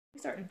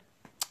starting.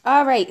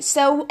 All right,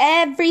 so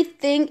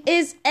everything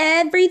is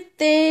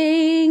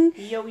everything.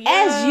 Yo.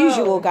 As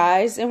usual,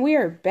 guys, and we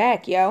are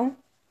back, yo.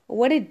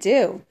 What it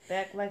do?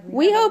 Back like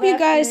We hope you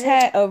guys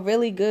had. had a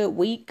really good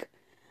week.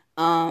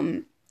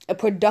 A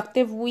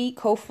productive week.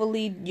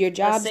 Hopefully your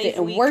jobs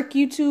didn't work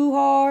you too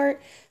hard.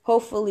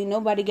 Hopefully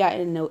nobody got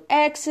in no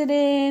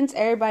accidents.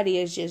 Everybody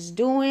is just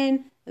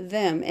doing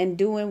them and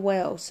doing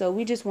well. So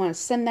we just want to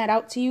send that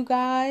out to you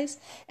guys.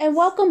 And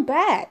welcome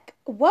back.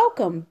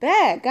 Welcome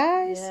back,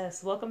 guys.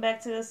 Yes, welcome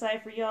back to the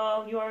site for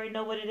y'all. You already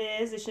know what it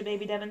is. It's your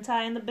baby Devin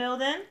Ty in the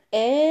building.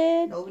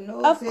 And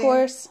of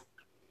course,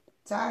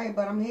 sorry,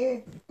 but I'm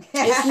here.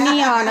 It's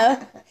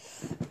Niana.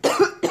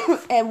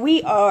 And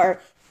we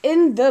are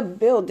in the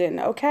building,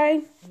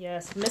 okay?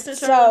 Yes, Mr.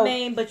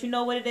 Charlemagne, but you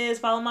know what it is.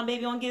 Follow my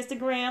baby on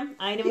Instagram.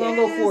 I ain't even gonna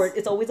go for it.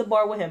 It's always a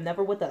bar with him,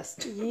 never with us.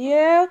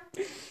 Yeah.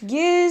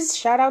 Giz,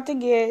 shout out to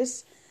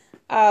Giz.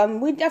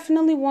 We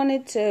definitely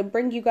wanted to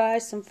bring you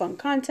guys some fun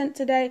content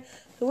today.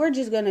 So we're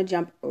just gonna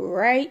jump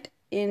right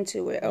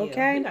into it,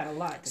 okay? Yeah, we got a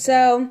lot today.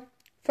 So,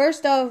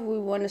 first off, we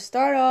want to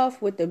start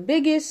off with the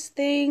biggest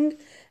thing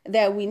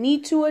that we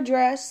need to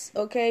address,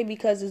 okay?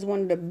 Because it's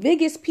one of the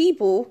biggest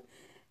people,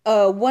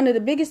 one of the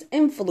biggest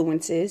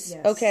influences,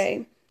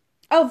 okay,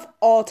 of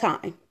all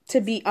time, to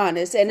be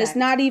honest. And It's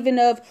not even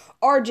of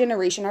our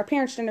generation, our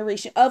parents'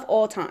 generation, of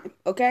all time,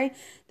 okay?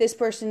 This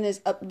person is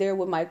up there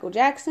with Michael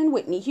Jackson,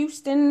 Whitney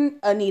Houston,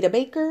 Anita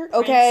Baker,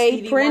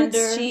 okay? Prince,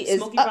 Wonder, she is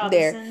Smokey up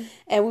Robinson. there.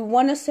 And we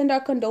want to send our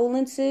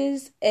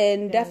condolences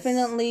and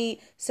definitely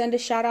send a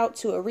shout out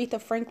to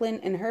Aretha Franklin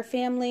and her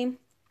family.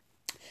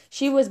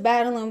 She was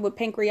battling with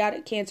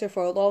pancreatic cancer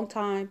for a long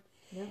time.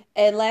 Yeah.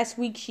 And last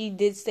week she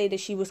did say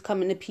that she was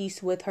coming to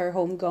peace with her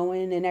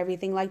homegoing and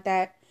everything like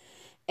that.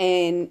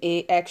 And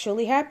it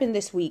actually happened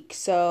this week.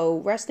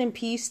 So rest in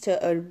peace to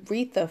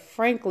Aretha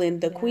Franklin,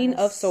 the Queen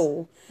of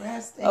Soul.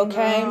 Rest in peace.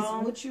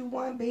 What you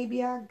want,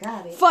 baby? I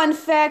got it. Fun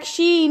fact: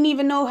 she didn't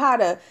even know how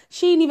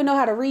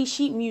to read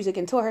sheet music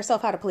and taught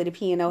herself how to play the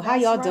piano. How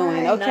y'all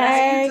doing?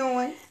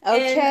 Okay.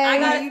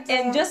 Okay.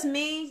 And just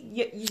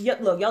me.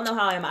 Look, y'all know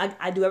how I am.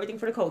 I do everything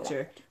for the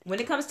culture. When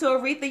it comes to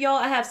Aretha, y'all,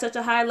 I have such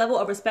a high level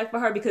of respect for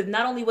her because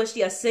not only was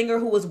she a singer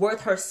who was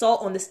worth her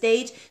salt on the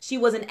stage, she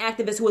was an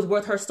activist who was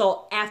worth her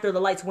salt after the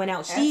lights went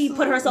out. She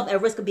put herself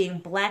at risk of being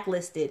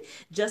blacklisted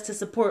just to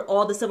support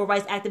all the civil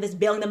rights activists,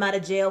 bailing them out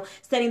of jail,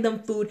 sending them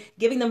food,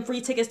 giving them free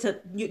tickets to,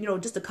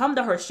 just to come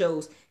to her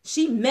shows.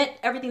 She meant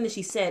everything that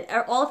she said.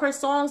 All of her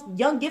songs,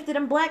 Young, Gifted,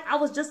 and Black, I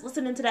was just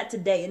listening to that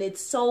today, and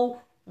it's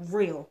so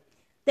real.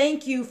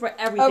 Thank you for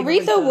everything.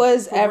 Aretha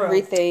was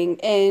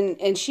everything,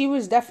 and she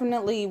was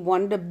definitely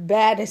one of the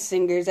baddest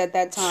singers at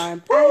that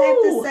time. I have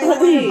to say,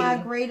 one of my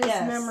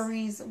greatest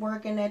memories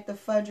working at the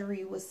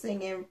Fudgery was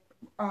singing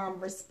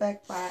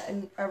Respect by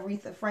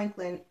Aretha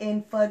Franklin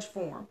in fudge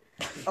form.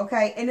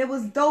 Okay, and it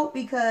was dope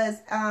because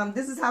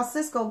this is how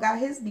Cisco got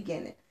his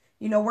beginning,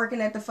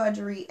 working at the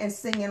Fudgery and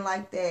singing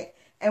like that.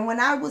 And when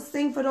I would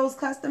sing for those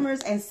customers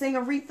and sing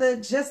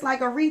Aretha just like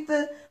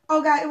Aretha,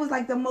 oh God, it was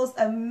like the most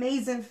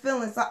amazing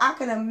feeling. So I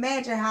can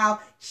imagine how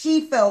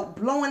she felt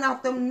blowing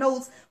out them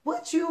notes.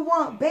 What you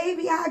want,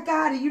 baby? I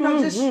got it.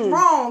 Just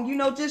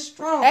strong. Just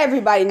strong.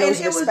 Everybody knows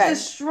and respect. It was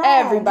just strong.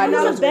 Everybody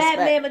knows bad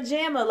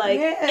respect. Mama Jamma, like,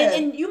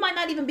 and you might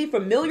not even be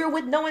familiar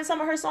with knowing some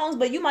of her songs,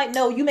 but you might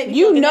know. You make me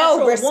you feel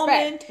know respect.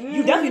 Woman. Mm-hmm.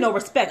 You definitely know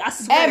respect. I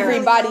swear.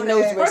 Everybody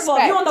knows respect. First of all,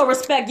 if you don't know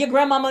respect, your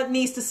grandmama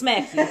needs to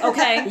smack you.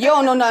 Okay. You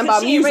don't know nothing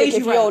about music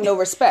if you don't know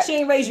respect. She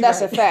ain't raised you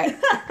That's right. a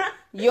fact.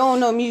 You don't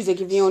know music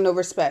if you don't know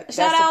respect.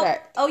 Shout That's out, a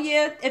fact. Oh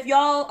yeah, if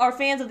y'all are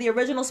fans of the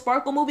original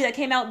Sparkle movie that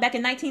came out back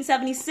in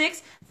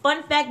 1976,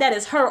 fun fact, that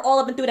is her all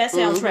up and through that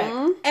soundtrack.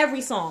 Mm-hmm.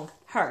 Every song,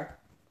 her.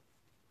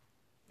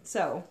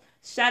 So,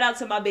 shout out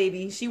to my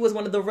baby. She was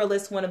one of the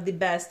realest, one of the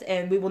best,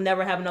 and we will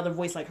never have another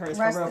voice like hers.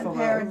 Rest for in real.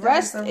 paradise.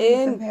 Rest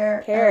in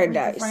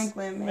paradise.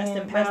 Franklin, man. Rest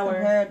in power. Rest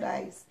in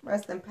paradise.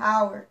 Rest in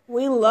power.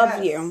 We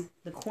love you.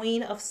 The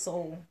Queen of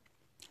Soul.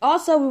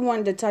 Also, we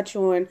wanted to touch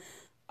on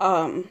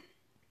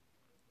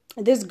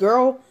this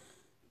girl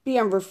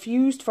being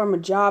refused from a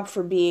job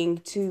for being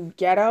too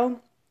ghetto.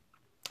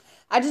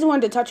 I just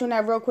wanted to touch on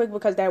that real quick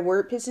because that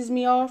word pisses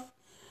me off.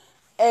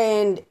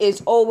 And it's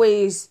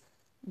always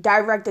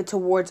directed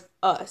towards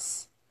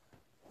us.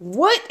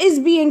 What is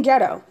being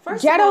ghetto?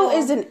 Ghetto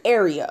is an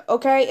area,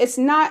 okay? It's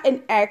not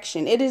an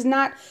action. It is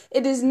not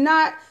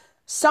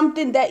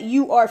something that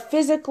you are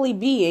physically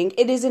being.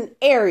 It is an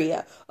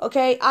area,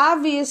 okay?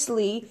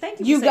 Obviously,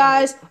 you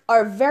guys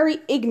are very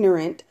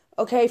ignorant,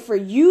 okay, for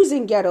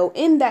using ghetto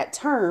in that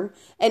term.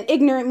 And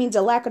ignorant means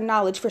a lack of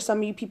knowledge for some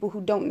of you people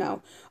who don't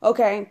know,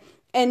 okay?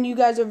 And you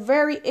guys are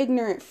very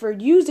ignorant for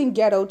using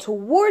ghetto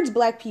towards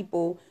black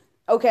people,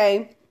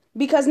 okay?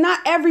 Because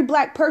not every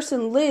black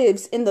person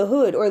lives in the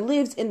hood or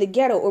lives in the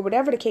ghetto or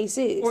whatever the case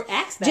is. Or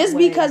acts that Just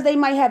way. because they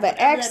might have an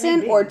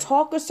accent or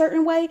talk a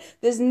certain way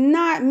does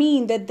not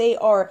mean that they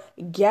are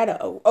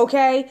ghetto.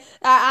 Okay?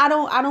 I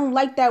don't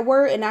like that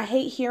word, and I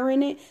hate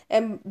hearing it.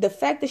 And the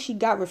fact that she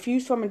got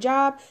refused from a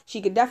job,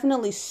 she could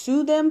definitely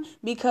sue them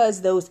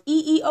because those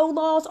EEO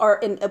laws are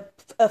in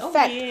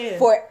effect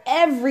for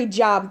every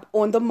job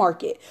on the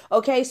market.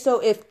 Okay? So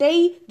if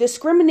they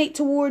discriminate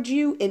towards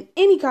you in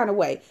any kind of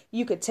way,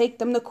 you could take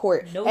them to court.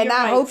 And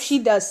I hope she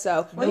does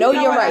so. Know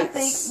your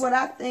rights. What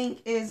I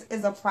think is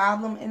a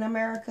problem in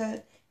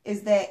America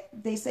is that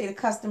they say the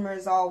customer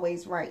is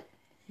always right.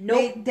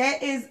 Nope.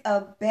 That is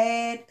a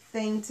bad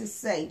thing to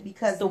say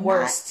because the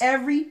worst. Not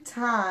every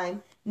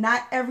time,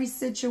 not every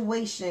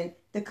situation,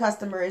 the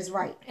customer is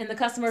right. And the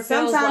customer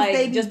feels like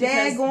they just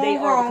because they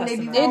are the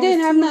customer. It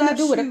didn't have nothing to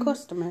do with a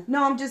customer.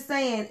 No, I'm just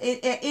saying,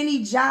 at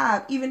any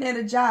job, even at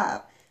a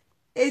job,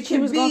 she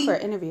was going for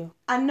an interview.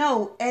 I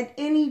know. At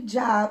any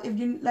job, if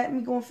you let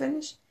me go and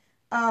finish,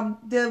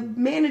 the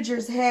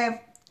managers have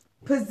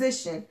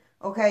position,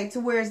 okay, to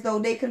where as though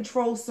they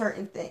control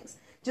certain things.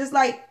 Just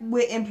like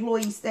with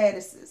employee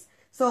statuses.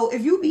 So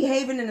if you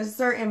behaving in a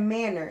certain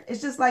manner,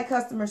 it's just like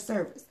customer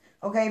service.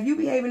 Okay, if you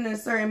behaving in a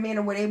certain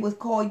manner where they would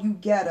call you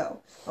ghetto,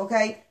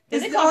 okay,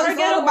 it's all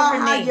about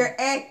how you're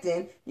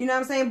acting. You know what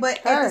I'm saying? But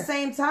at the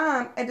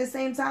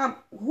same time,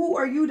 who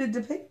are you to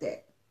depict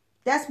that?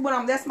 That's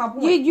my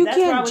point. You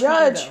can't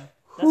judge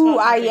who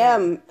I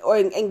am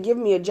and give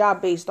me a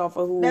job based off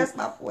of who. That's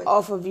my point.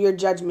 Off of your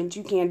judgment,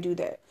 you can't do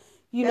that.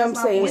 You know what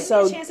I'm saying? Point.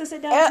 So, chance to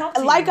sit down and talk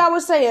to like you. I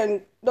was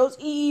saying, those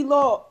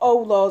EEO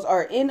laws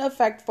are in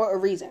effect for a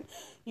reason.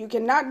 You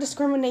cannot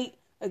discriminate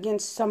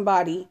against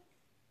somebody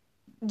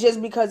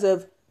just because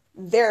of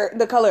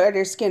the color of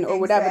their skin or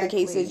whatever the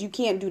case is. You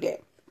can't do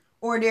that.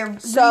 Or their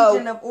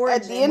region of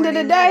origin. At the end of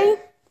the day,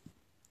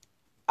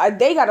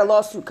 they got a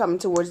lawsuit coming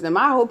towards them.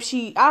 I hope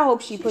she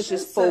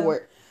pushes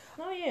forward.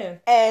 Oh yeah.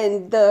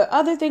 And the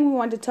other thing we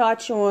wanted to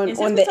touch on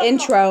the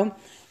intro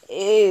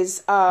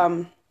is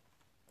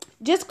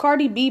just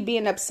Cardi B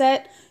being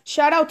upset.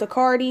 Shout out to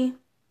Cardi.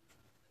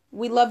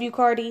 We love you,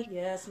 Cardi.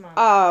 Yes,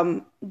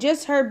 mom.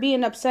 Just her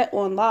being upset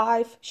on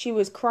live. She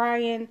was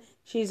crying.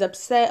 She's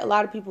upset. A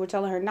lot of people were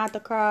telling her not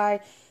to cry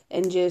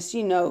and just,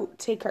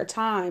 take her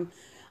time.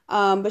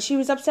 But she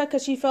was upset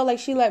because she felt like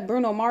she let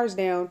Bruno Mars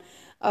down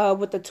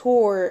with the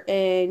tour.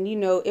 And,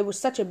 it was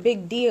such a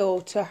big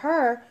deal to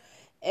her.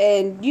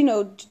 And,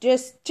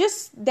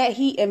 just that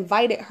he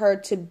invited her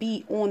to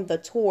be on the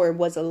tour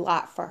was a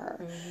lot for her.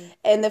 Mm-hmm.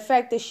 And the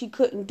fact that she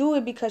couldn't do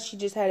it because she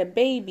just had a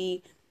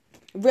baby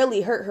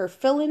really hurt her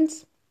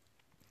feelings.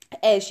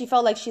 And she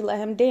felt like she let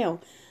him down.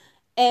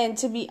 And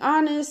to be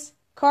honest,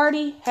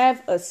 Cardi,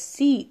 have a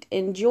seat.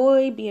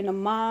 Enjoy being a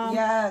mom.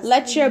 Yes,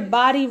 let your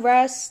body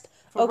rest.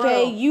 For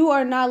okay, real. You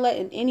are not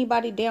letting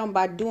anybody down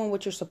by doing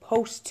what you're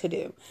supposed to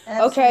do.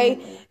 Absolutely.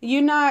 Okay,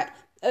 you're not.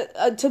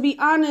 To be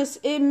honest,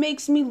 it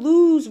makes me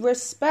lose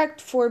respect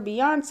for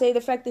Beyonce.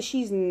 The fact that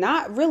she's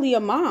not really a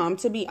mom,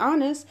 to be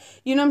honest.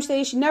 You know what I'm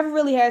saying? She never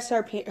really has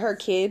her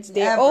kids.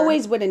 They're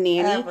always with a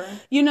nanny. Ever.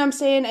 You know what I'm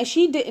saying? And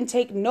she didn't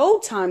take no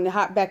time to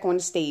hop back on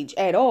the stage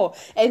at all.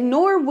 And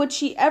nor would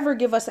she ever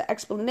give us an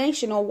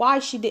explanation on why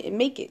she didn't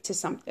make it to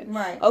something.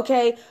 Right.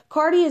 Okay?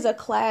 Cardi is a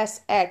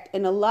class act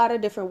in a lot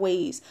of different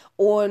ways.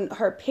 On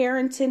her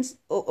parenting,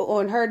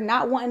 on her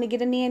not wanting to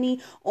get a nanny,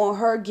 on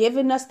her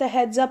giving us the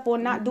heads up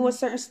on not doing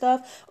certain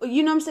stuff.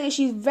 You know what I'm saying?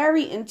 She's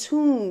very in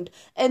tuned.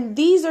 And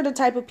these are the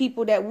type of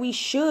people that we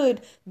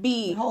should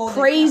be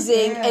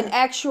praising and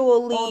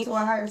actually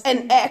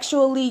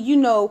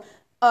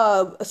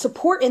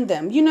supporting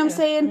them. You know what I'm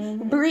saying?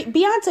 Mm-hmm.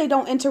 Beyonce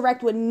don't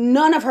interact with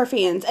none of her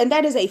fans, and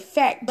that is a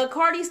fact. But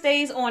Cardi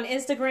stays on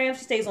Instagram,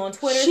 she stays on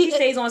Twitter, she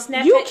stays on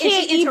Snapchat. You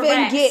can't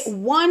even get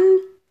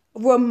one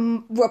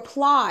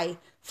reply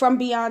from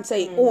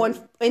Beyonce on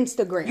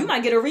Instagram. You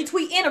might get a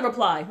retweet and a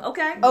reply.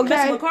 Okay.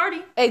 Messing with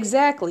Cardi.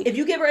 Exactly. If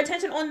you give her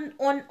attention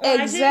on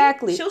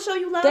exactly. IG, she'll show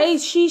you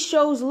love. She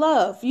shows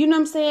love. You know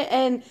what I'm saying?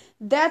 And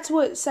that's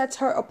what sets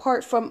her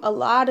apart from a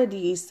lot of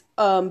these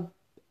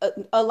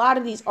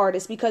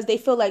artists, because they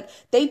feel like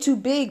they too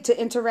big to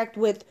interact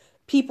with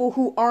people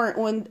who aren't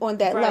on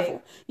that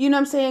level. You know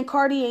what I'm saying?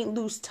 Cardi ain't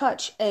lose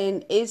touch,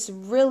 and it's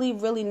really,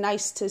 really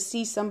nice to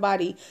see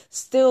somebody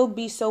still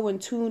be so in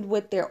tune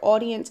with their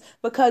audience,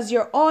 because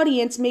your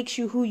audience makes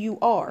you who you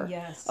are.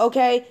 Yes.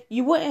 Okay?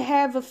 You wouldn't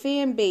have a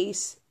fan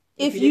base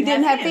if you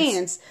didn't have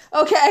fans.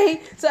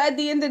 Okay? So at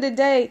the end of the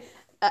day,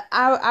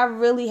 I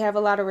really have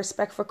a lot of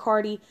respect for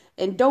Cardi,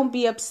 and don't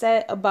be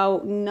upset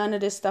about none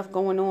of this stuff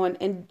going on.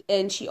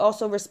 And she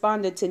also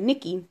responded to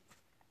Nicki.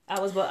 I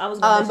was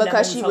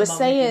because she was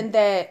saying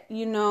that,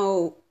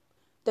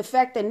 the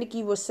fact that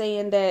Nicki was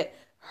saying that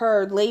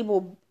her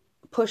label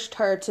pushed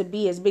her to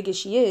be as big as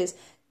she is,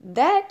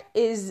 that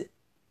is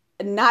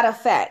not a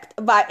fact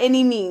by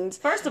any means.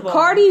 First of all,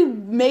 Cardi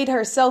made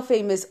herself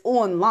famous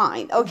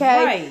online,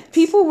 okay? Right.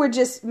 People were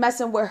just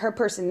messing with her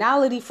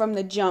personality from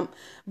the jump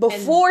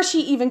before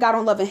she even got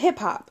on Love and Hip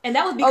Hop. And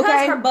that was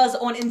because her buzz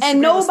on Instagram and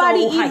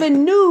nobody was so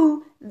even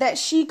knew that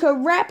she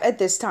could rap at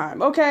this time,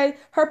 okay?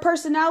 Her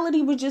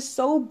personality was just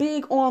so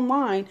big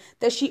online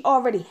that she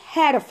already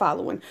had a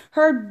following.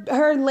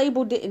 Her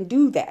label didn't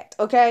do that,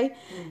 okay?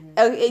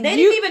 They didn't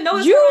even know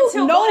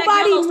until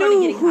nobody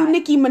knew who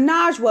Nicki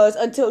Minaj was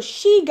until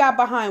she got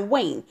behind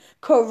Wayne,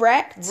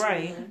 correct?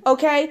 Right.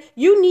 Okay?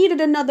 You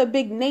needed another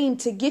big name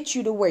to get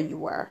you to where you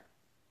were,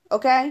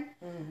 okay?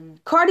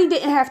 Cardi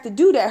didn't have to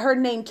do that. Her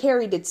name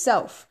carried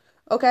itself,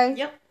 okay?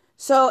 Yep.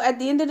 So at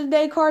the end of the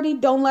day, Cardi,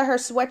 don't let her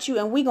sweat you,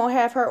 and we gonna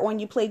have her on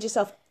You Played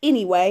Yourself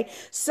anyway.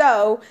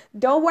 So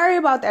don't worry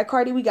about that,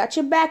 Cardi. We got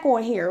your back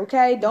on here,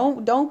 okay?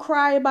 Don't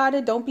cry about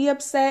it. Don't be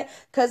upset,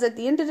 because at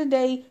the end of the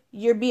day,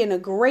 you're being a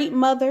great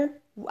mother.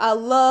 I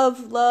love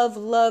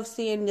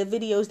seeing the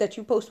videos that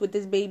you post with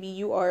this baby.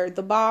 You are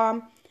the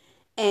bomb,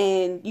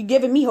 and you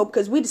giving me hope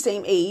because we the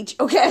same age,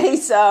 okay?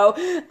 So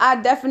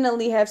I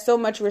definitely have so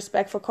much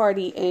respect for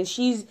Cardi, and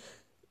she's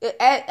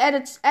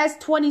as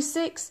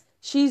 26.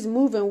 She's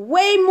moving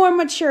way more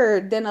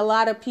mature than a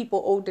lot of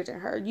people older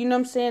than her. You know what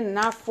I'm saying? And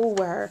I fool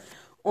with her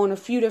on a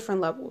few different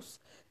levels.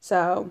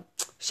 So,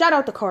 shout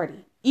out to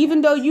Cardi.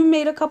 Even though you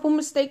made a couple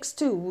mistakes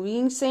too. We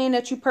ain't saying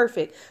that you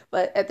perfect.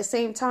 But at the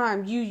same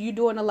time, you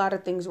doing a lot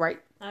of things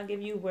right. I'll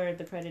give you where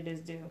the credit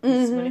is due.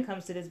 When it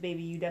comes to this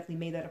baby, you definitely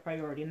made that a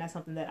priority. And that's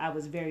something that I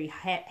was very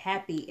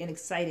happy and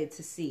excited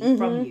to see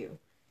from you.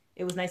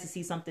 It was nice to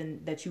see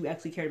something that you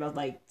actually cared about,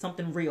 like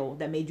something real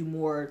that made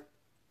you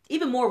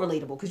even more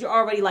relatable, because you're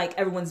already like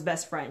everyone's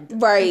best friend,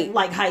 right?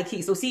 Like high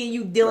key. So seeing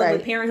you dealing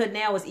with parenthood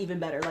now is even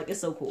better. Like, it's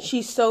so cool.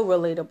 She's so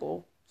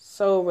relatable,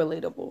 so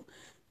relatable.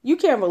 You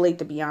can't relate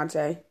to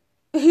Beyonce.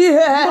 You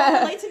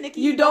don't relate to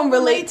Nicki. You don't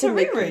relate to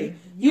Riri.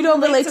 You don't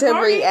relate to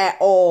Riri at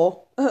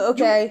all.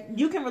 Okay.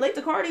 You can relate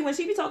to Cardi when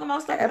she be talking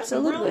about stuff.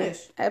 Absolutely,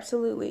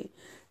 absolutely.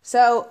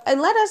 So,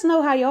 and let us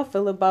know how y'all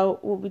feel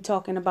about what we're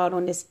talking about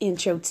on this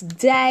intro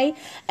today,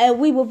 and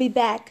we will be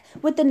back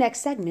with the next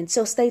segment.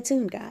 So stay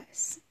tuned,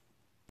 guys.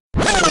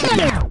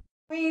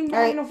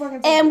 Right.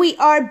 And we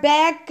are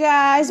back,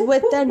 guys,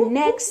 with the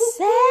next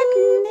segment.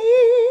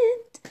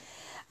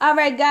 All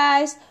right,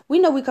 guys, we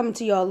know we coming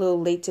to y'all a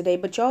little late today,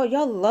 but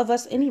y'all love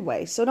us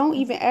anyway, so don't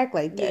even act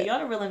like that. Yeah,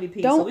 y'all the real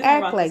MVP. Don't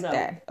act like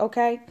that,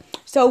 okay?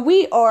 So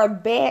we are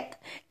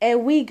back,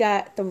 and we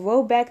got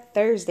Throwback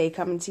Thursday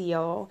coming to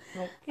y'all.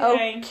 Okay. What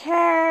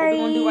we're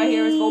gonna do right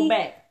here is go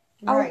back.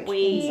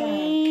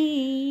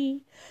 Okay.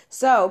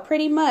 So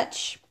pretty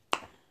much,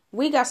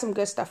 we got some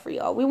good stuff for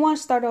y'all. We want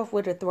to start off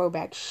with a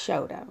throwback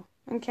show, though.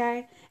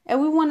 Okay? And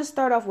we want to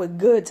start off with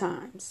good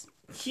times.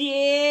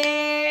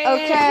 Yeah.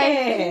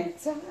 Okay.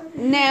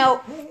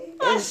 Now,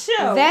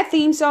 that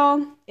theme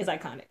song is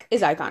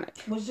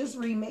iconic. Was just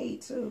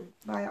remade too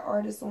by an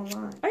artist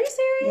online. Are you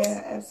serious?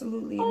 Yeah,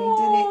 absolutely.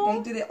 And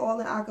they did it all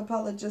in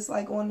acapella, just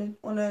like on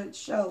the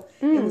show.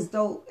 It was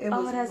dope. It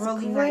was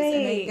really nice,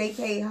 and they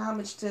paid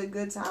homage to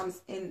Good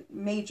Times in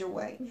major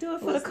way. Do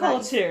it for the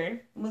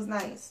culture. It was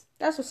nice.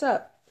 That's what's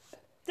up.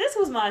 This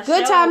was my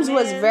Good show, Times man.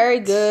 was very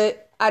good.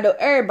 I know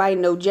everybody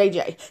know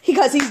JJ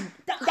because he's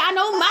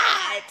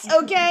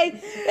dynamite, okay?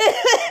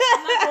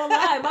 I'm not gonna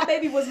lie, my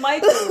baby was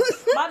Michael.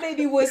 My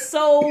baby was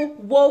so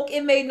woke,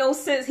 it made no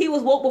sense. He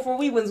was woke before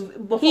we was.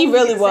 He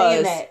really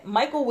was. That.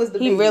 Michael was the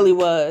baby. He really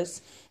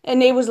was.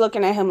 And they was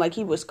looking at him like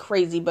he was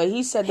crazy, but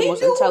he said the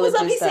most intelligent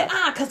stuff. He said,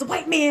 cause the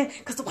white man.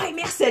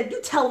 I said,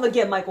 you tell him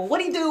again, Michael.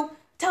 What'd he do?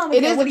 Tell him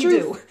again what he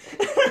do.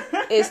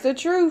 It's the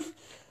truth.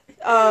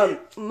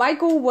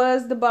 Michael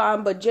was the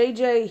bomb, but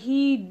JJ,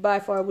 he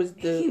by far was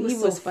he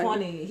was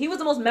funny. He was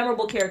the most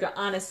memorable character,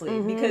 honestly,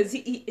 because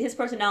his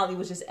personality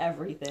was just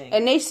everything.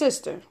 And they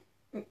sister.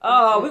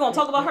 Oh, we're gonna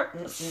talk about her.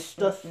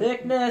 The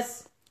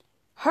thickness.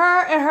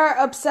 Her and her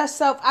obsessed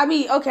self. I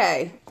mean,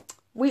 okay,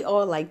 we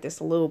all like this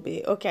a little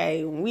bit.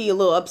 Okay, we a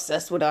little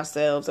obsessed with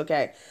ourselves.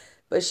 Okay,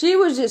 but she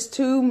was just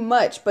too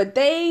much. But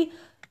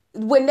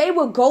when they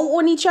would go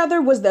on each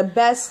other was the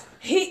best.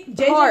 JJ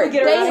would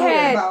get her out of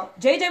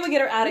here. JJ would get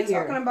her out of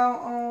here. Talking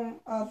about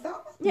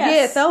Thelma? Yes.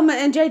 Yeah, Thelma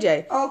and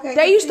JJ. Okay.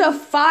 They used to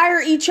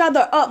fire each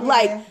other up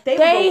like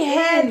they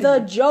had the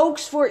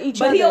jokes for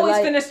each other. But he always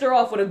finished her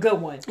off with a good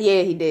one.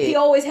 Yeah, he did. He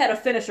always had a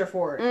finisher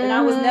for it, and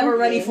I was never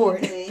ready for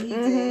it. He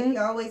did. He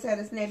always had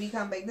a snappy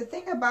comeback. The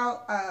thing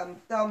about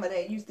Thelma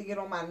that used to get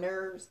on my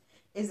nerves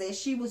is that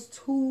she was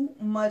too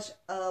much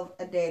of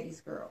a daddy's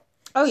girl.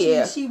 Oh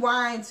yeah, she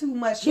whined too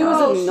much. She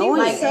was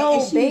annoying.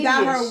 And she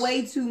got her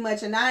way too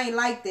much, and I ain't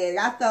like that.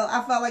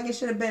 I felt like it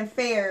should have been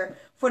fair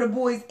for the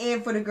boys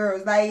and for the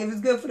girls. Like if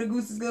it's good for the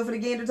goose, it's good for the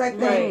gander type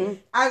thing.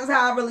 Right. That's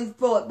how I really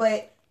thought.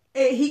 But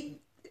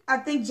I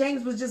think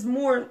James was just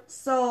more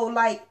so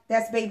like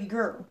that's baby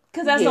girl.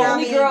 Because that's the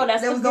only girl.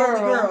 That was the only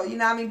girl. You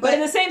know what I mean? But at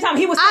the same time,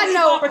 he was taking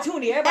the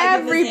opportunity.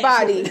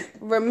 Everybody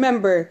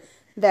remember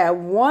that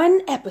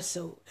one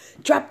episode.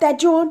 Drop that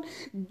joint.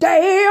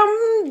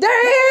 Damn.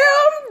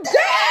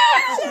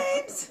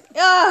 James.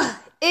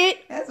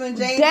 That's when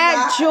James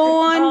that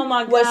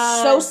joint was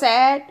so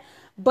sad,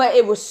 but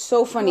it was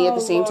so funny at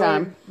the same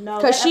time.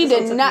 Because she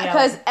did not.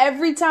 Because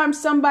every time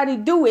somebody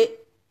do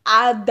it,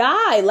 I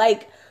die.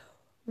 Like,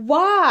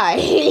 Why?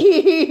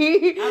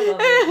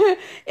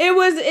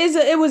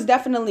 It was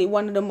definitely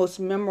one of the most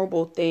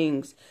memorable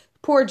things.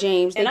 Poor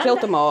James, they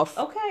killed him off.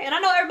 Okay, and I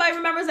know everybody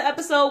remembers the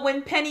episode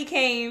when Penny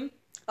came.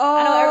 Oh,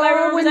 I know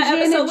everybody remembers that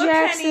episode with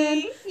Jackson.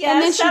 Penny. Yes,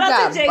 and then she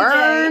got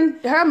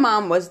burned. Her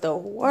mom was the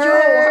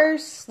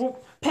worst. Yo,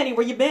 Penny,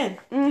 where you been?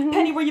 Mm-hmm.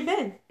 Penny, where you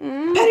been?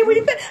 Mm-hmm. Penny, where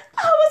you been?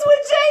 I was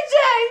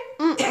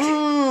with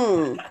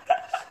JJ.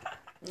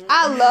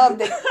 I love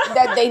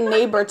that they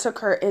neighbor took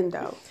her in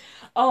though.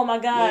 Oh my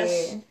gosh.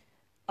 Yeah.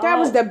 That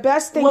was the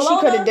best thing she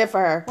could have did for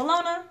her.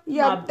 Walona?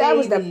 Yeah, that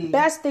was the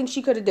best thing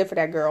she could have did for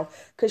that girl.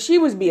 Because she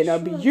was being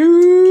abused. Can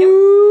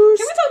we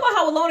talk about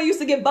how Walona used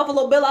to get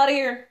Buffalo Bill out of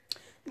here?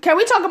 Can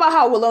we talk about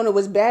how Walona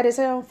was bad as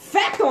hell?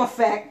 Fact on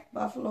fact.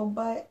 Buffalo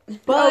butt.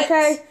 But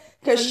okay.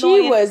 Because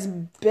she was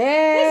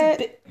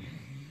bad.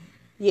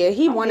 Yeah,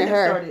 he wanted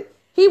her.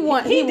 He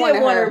wanted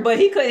her, but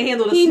he couldn't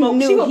handle the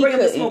smoke. She would bring him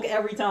the smoke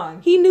every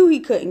time. He knew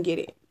he couldn't get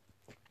it.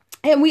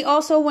 And we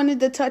also wanted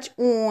to touch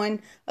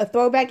on a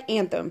throwback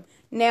anthem.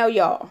 Now,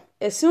 y'all,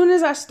 as soon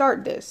as I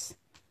start this,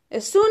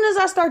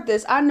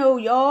 I know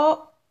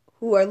y'all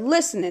who are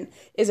listening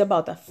is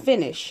about to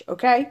finish,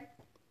 okay?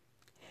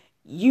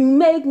 You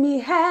make me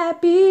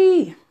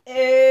happy.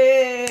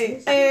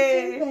 Hey,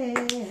 hey.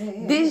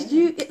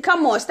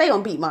 Come on, stay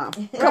on beat, Mom.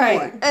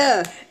 Come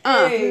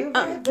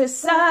on.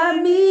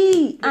 Beside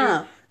me.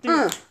 And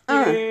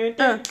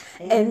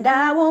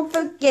I won't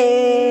forget.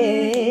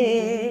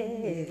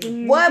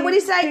 What would he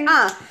say?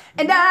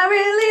 And I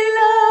really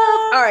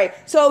love. All right.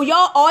 So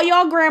all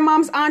y'all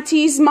grandmoms,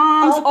 aunties,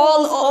 moms,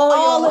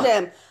 all of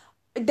them,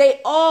 they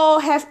all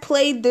have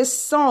played this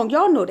song.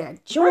 Y'all know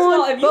that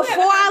joint. Before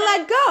I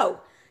Let Go.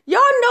 Y'all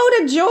know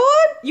the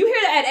joint. You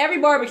hear that at every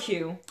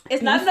barbecue.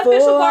 It's not an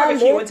official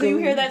barbecue until you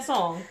hear that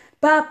song.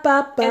 Ba,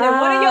 ba, ba, and then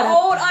one of your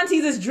old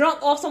aunties is drunk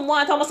off some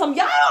wine talking about something.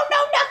 Y'all don't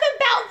know nothing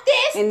about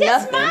this. And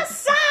this my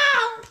song.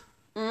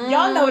 Mm-hmm.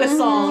 Y'all know the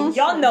song.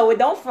 Y'all know it.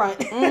 Don't front.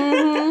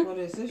 Mm-hmm. What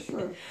is this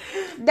for?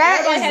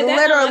 That is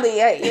literally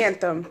an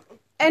anthem.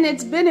 And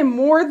it's been in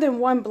more than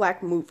one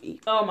black movie.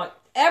 Oh my.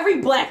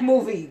 Every black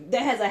movie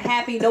that has a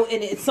happy note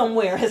in it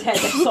somewhere has had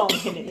that song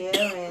in it.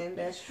 Yeah, man,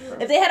 that's true.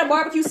 If they had a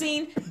barbecue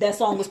scene, that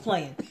song was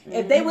playing. Mm-hmm.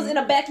 If they was in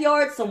a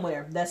backyard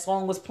somewhere, that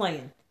song was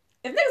playing.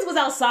 If niggas was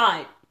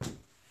outside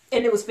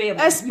and it was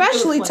family.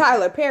 Especially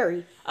Tyler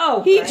Perry.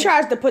 Oh, he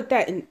tries to put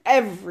that in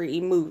every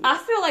movie. I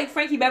feel like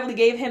Frankie Beverly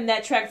gave him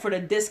that track for the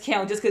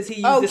discount just because he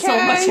used it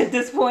so much at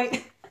this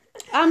point.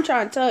 I'm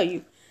trying to tell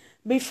you.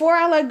 Before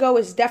I Let Go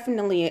is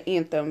definitely an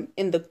anthem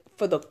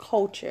for the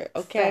culture,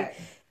 okay? Fact.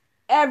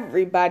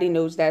 Everybody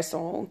knows that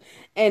song,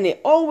 and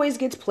it always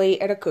gets played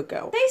at a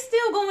cookout. They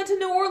still go into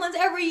New Orleans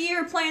every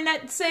year playing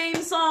that same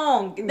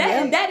song.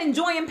 That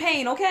Enjoying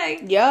Pain,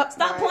 okay? Yep.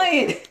 Stop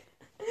playing.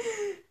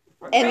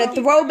 And the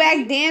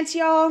throwback dance,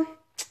 y'all,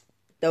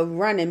 the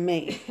Running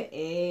Man.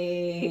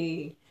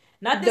 Hey.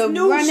 Not this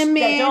new shit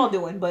that y'all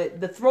doing, but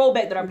the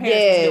throwback that our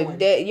parents was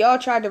doing. Y'all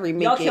tried to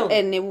remake it,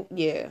 and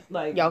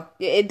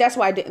that's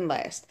why it didn't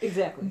last.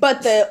 Exactly.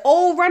 But the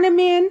old Running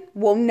Man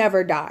will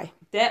never die.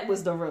 That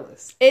was the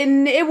realest.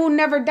 And it will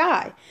never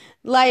die.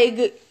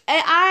 Like,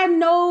 I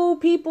know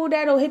people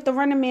that'll hit the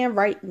Running Man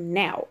right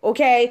now,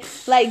 okay?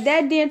 Like,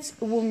 that dance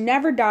will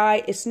never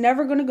die. It's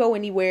never going to go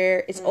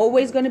anywhere. It's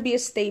always going to be a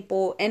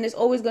staple, and it's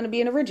always going to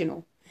be an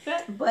original.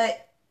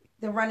 But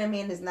the Running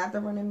Man is not the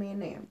Running Man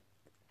now.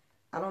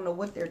 I don't know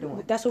what they're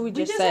doing. That's what we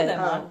just said. That,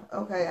 Ma.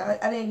 Okay,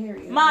 I didn't hear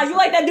you. Ma, you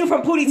like that dude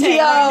from Pootie Tang?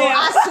 Yo,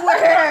 I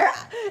swear.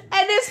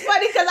 And it's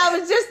funny because I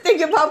was just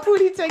thinking about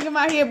Pootie Tang in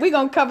my head. We're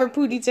going to cover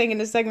Pootie Tang in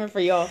a segment for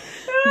y'all.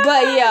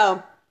 But,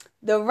 yo,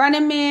 the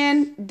Running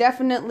Man,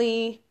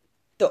 definitely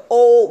the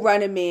old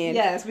Running Man.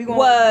 Yes,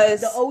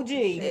 was the OG.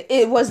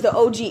 It was the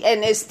OG,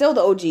 and it's still the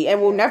OG,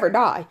 and will never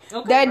die.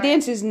 Okay, that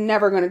dance is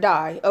never going to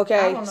die,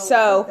 okay?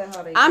 So,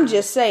 I'm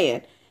just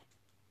saying.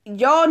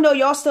 Y'all know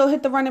y'all still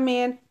hit the Running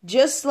Man.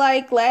 Just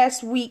like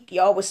last week,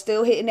 y'all was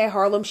still hitting that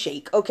Harlem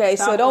Shake. Okay,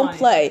 so don't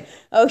play.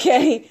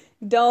 Okay,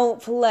 don't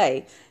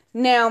play.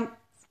 Now,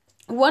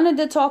 wanted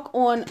to talk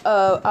on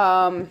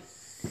a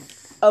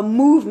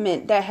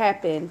movement that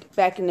happened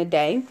back in the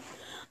day.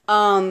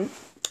 And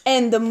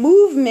the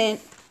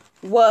movement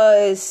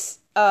was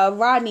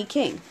Rodney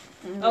King.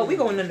 Oh, we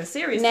going into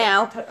serious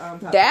now.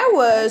 That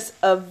was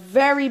a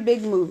very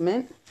big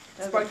movement.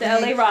 Sparked the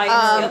LA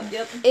riots.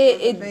 Yep.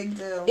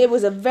 It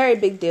was a very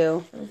big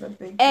deal. It was a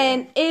big deal.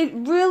 And it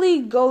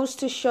really goes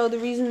to show the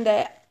reason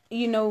that,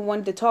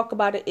 wanted to talk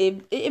about it.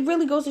 It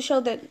really goes to show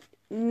that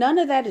none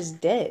of that is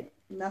dead.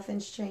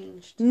 Nothing's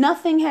changed.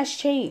 Nothing has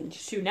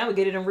changed. Shoot, now we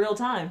get it in real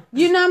time.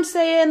 You know what I'm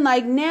saying?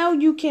 Like, now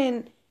you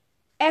can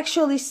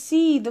actually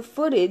see the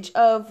footage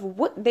of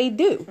what they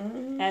do.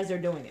 As they're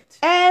doing it.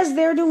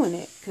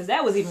 Because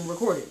that was even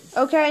recorded.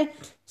 Okay?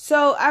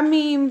 So, I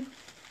mean,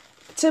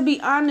 to be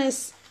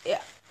honest,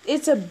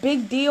 it's a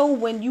big deal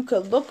when you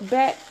could look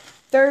back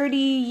 30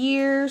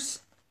 years,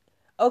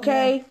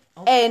 okay?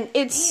 And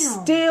it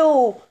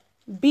still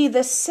be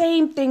the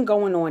same thing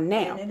going on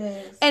now. And it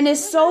is. And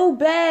it's so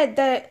bad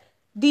that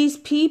these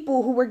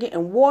people who were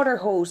getting water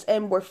hosed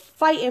and were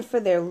fighting for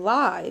their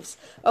lives,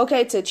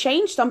 okay, to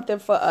change something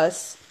for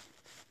us,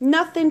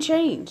 nothing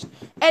changed.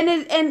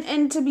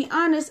 And to be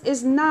honest,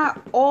 it's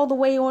not all the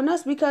way on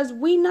us because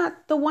we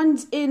not the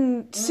ones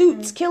in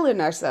suits killing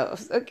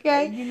ourselves,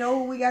 okay? And you know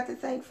who we got to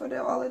thank for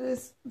all of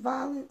this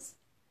violence?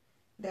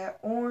 That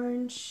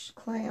orange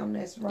clown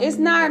that's running. It's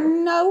not,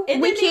 no,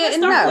 we can't,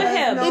 no,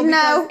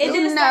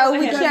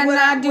 we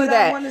cannot do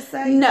that. I want to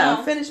say,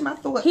 no, finish my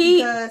thought.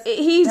 He's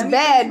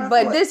bad,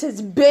 but this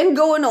has been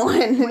going on,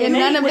 and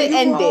none of it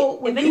ended.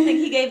 If anything,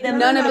 he gave them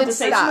none of it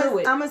stopped.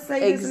 I'm gonna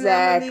say this and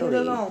I'm gonna leave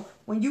it alone.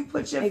 When you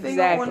put your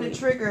finger on the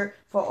trigger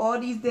for all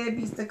these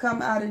deadbeats to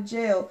come out of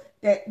jail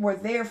that were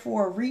there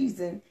for a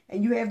reason,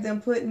 and you have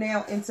them put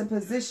now into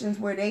positions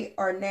where they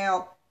are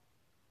now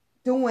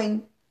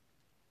doing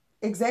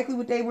exactly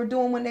what they were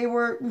doing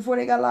before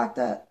they got locked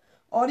up.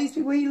 All these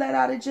people he let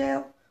out of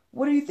jail,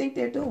 what do you think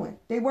they're doing?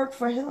 They work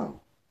for him.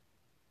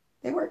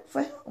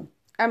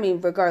 I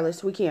mean,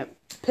 regardless, we can't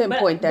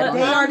pinpoint that.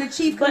 They are the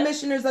chief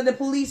commissioners of the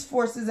police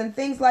forces and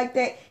things like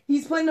that.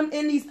 He's putting them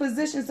in these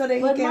positions so that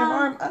he can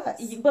harm us.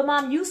 But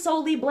Mom, you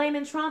solely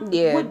blaming Trump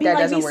would be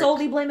like me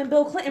solely blaming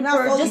Bill Clinton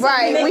for just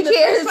right. We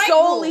can't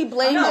solely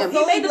blame him.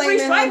 He made the 3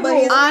 strike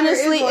rule.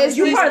 Honestly, it's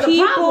these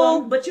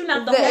people, but you're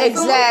not the whole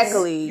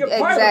exactly, you're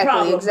part of the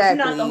problem, but you're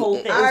not the whole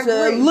thing. It's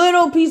a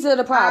little piece of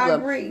the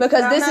problem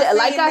because this is,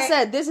 like I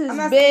said, this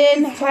has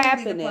been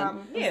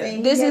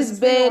happening. This has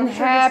been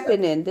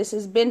happening. This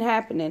has been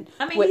happening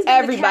with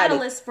everybody.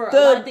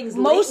 The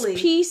most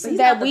peace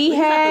that we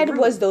had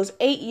was those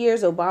 8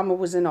 years Obama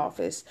was in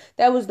office.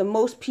 That was the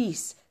most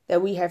peace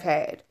that we have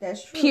had.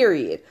 That's true.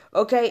 Period.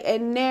 Okay,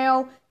 and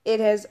now it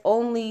has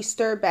only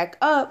stirred back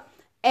up,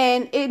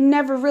 and it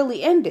never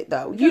really ended,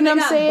 though. You know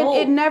what I'm saying? Bold.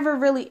 It never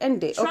really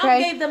ended. Trump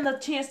gave them the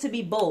chance to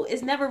be bold.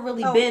 It's never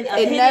really been a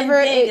hidden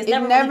thing. It's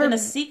never really been a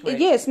secret.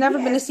 Yeah, it's never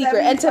been a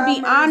secret. And to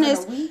be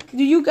honest,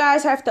 you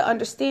guys have to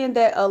understand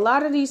that a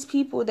lot of these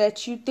people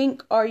that you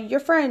think are your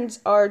friends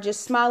are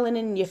just smiling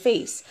in your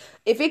face.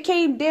 If it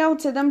came down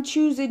to them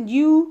choosing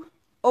you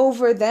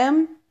over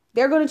them,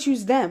 they're going to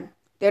choose them.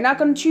 They're not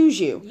going to choose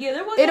you.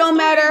 Yeah, it don't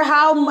matter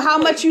how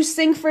much you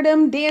sing for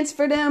them, dance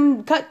for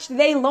them, cut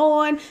their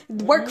lawn,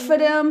 work for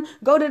them,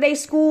 go to their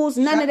schools.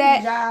 None of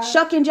that.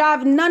 Shuck and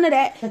jive. None of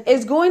that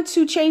is going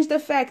to change the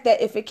fact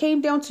that if it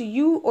came down to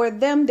you or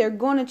them, they're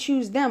going to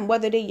choose them,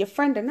 whether they're your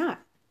friend or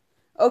not.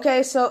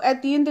 Okay, so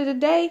at the end of the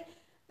day,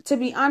 to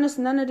be honest,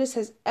 none of this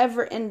has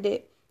ever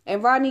ended.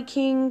 And Rodney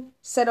King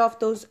set off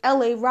those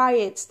LA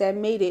riots that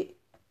made it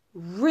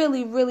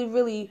really, really,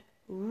 really,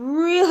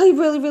 really,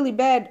 really, really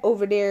bad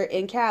over there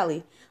in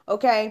Cali,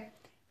 okay?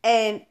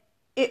 And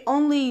it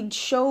only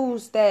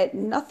shows that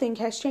nothing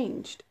has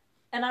changed.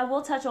 And I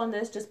will touch on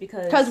this just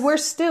because... Because we're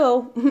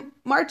still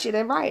marching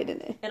and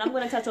rioting it. And I'm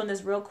going to touch on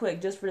this real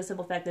quick just for the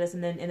simple fact of this,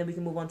 and then we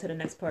can move on to the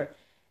next part.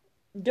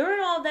 During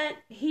all that,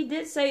 he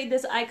did say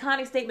this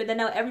iconic statement that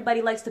now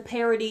everybody likes to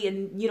parody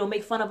and,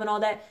 make fun of and all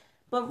that.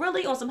 But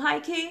really, on some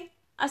high key,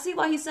 I see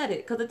why he said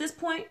it. Because at this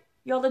point,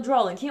 y'all are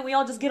drawing. Can't we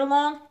all just get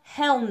along?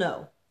 Hell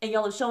no. And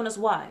y'all have shown us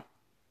why.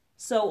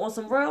 So, on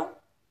some real,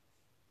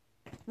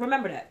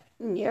 remember that.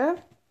 Yeah.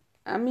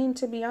 I mean,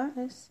 to be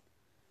honest.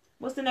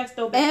 What's the next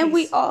throwback And piece?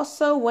 we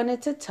also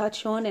wanted to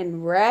touch on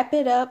and wrap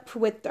it up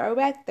with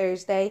Throwback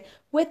Thursday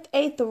with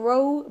a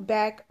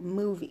throwback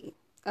movie.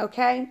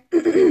 Okay?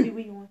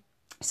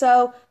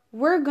 So,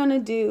 we're going to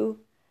do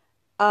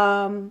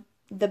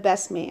The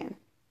Best Man.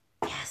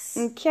 Yes.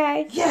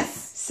 Okay?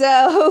 Yes.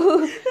 So.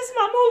 This is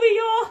my movie,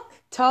 y'all.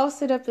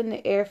 Toss it up in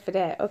the air for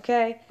that,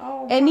 okay?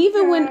 Oh, and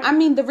even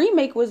God. The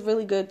remake was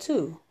really good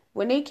too.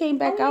 When they came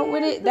back out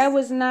with it, that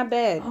was not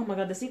bad. Oh my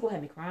God, the sequel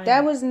had me crying.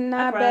 That was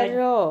not bad at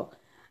all.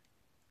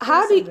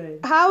 How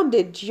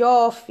did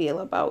y'all feel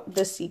about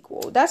the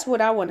sequel? That's what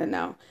I want to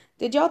know.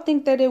 Did y'all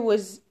think that it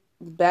was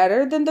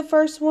better than the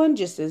first one?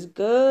 Just as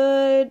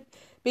good?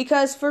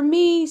 Because for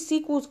me,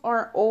 sequels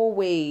aren't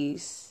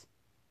always...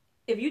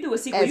 If you do a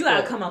sequel, you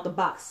gotta come out the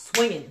box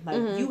swinging.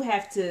 Like you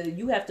have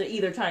to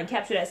either try and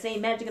capture that same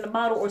magic in the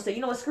bottle, or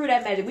say, screw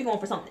that magic, we're going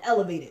for something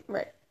elevated.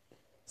 Right.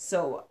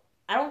 So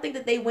I don't think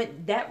that they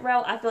went that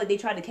route. I feel like they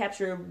tried to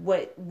capture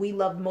what we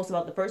loved most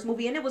about the first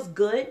movie, and it was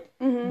good.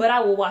 Mm-hmm. But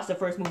I will watch the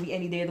first movie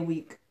any day of the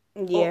week.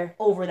 Yeah.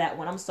 Over that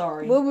one. I'm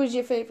sorry. What was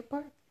your favorite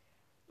part?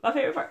 My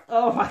favorite part.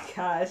 Oh my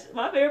gosh,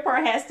 my favorite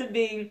part has to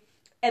be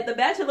at the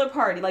bachelor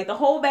party. Like the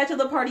whole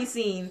bachelor party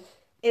scene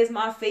is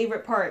my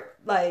favorite part.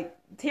 Like.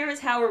 Terrence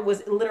Howard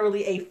was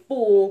literally a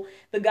fool.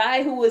 The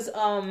guy who was,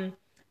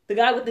 the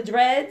guy with the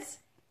dreads,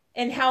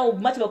 and how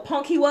much of a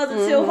punk he was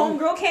until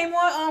Homegirl came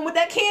on with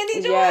that candy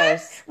joint.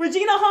 Yes.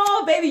 Regina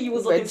Hall, baby, you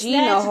was looking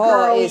Regina snatch,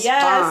 Hall girl. is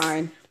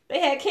fine.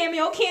 They had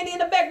Cameo Candy in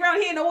the background.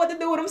 He didn't know what to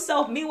do with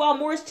himself. Meanwhile,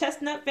 Morris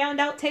Chestnut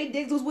found out Taye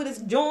Diggs was with his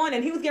joint,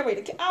 and he was getting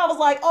ready to... I was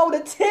like, oh,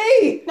 the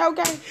tea!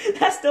 Okay.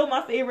 That's still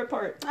my favorite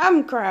part.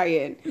 I'm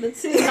crying. The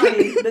tea,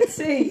 honey. The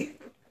tea.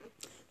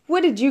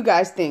 What did you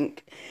guys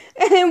think?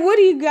 And what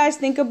do you guys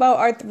think about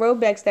our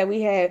throwbacks that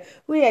we had?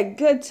 We had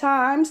Good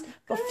Times,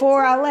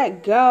 Before I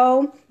Let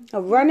Go, A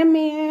Running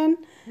Man,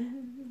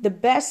 The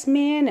Best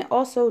Man, and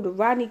also the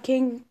Rodney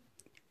King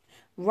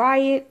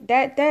riot.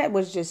 That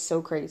was just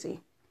so crazy.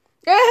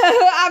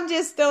 I'm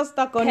just still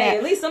stuck on that.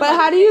 At least but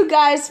how do you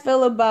guys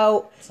feel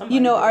about,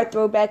 our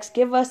throwbacks?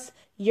 Give us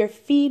your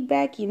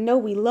feedback. We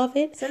love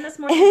it. Send us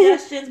more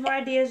suggestions, more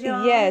ideas,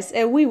 y'all. Yes,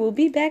 and we will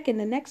be back in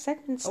the next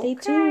segment. Stay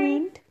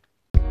tuned.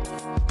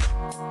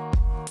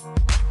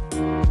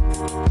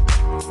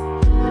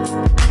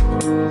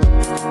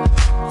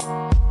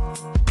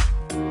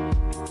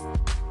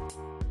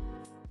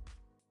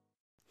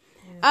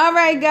 All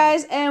right,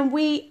 guys, and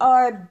we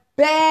are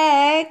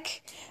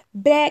back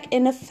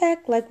in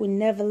effect like we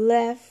never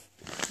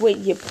left. Wait,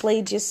 you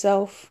played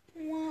yourself.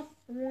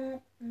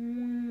 Y'all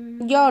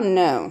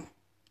know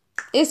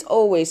it's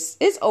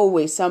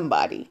always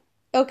somebody.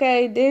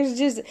 Okay,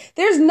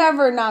 there's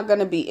never not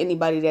gonna be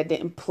anybody that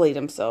didn't play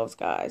themselves,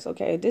 guys.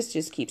 Okay, this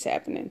just keeps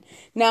happening.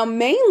 Now,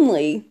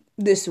 mainly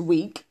this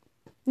week,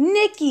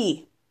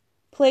 Nicki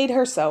played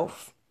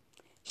herself.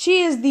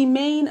 She is the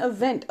main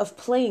event of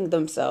playing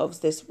themselves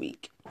this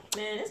week.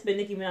 Man, it's been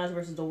Nicki Minaj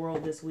versus the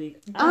world this week.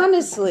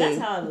 Honestly.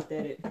 That's how I looked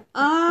at it.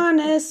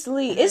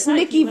 Honestly. It's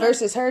Nicki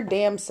versus her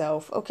damn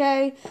self,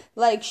 okay?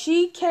 Like,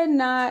 she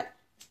can't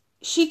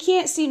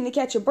seem to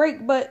catch a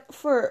break, but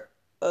for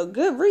a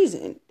good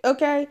reason,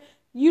 okay?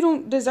 You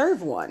don't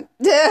deserve one.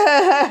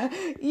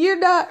 You're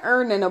not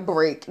earning a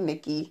break,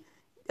 Nicki.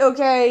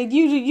 Okay?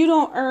 You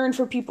don't earn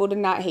for people to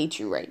not hate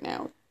you right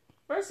now.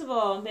 First of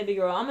all, baby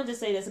girl, I'm going to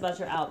just say this about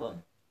your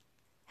album.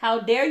 How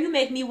dare you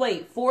make me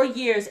wait 4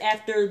 years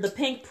after the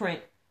Pink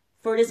Print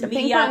for this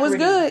mediocrity? Pink Print was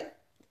good.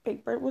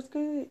 Pink Print was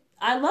good.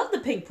 I love the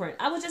Pink Print.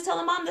 I was just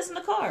telling Mom this in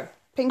the car.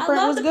 Pink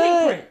Print was good.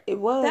 Pink Print. It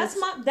was.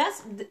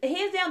 That's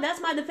hands down.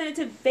 That's my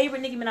definitive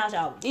favorite Nicki Minaj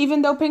album.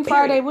 Even though Pink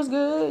Friday was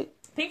good.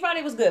 Pink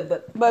Friday was good,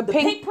 but the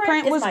Pink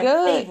Print was my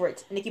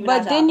favorite Nicki Minaj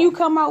album. But then you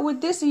come out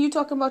with this and you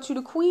talking about you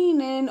the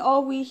queen, and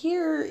all we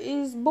hear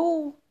is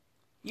bull.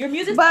 Your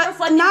music's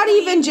but not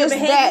even just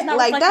that.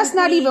 Like, that's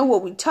not even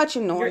what we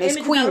touching on is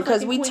queen,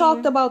 because we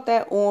talked about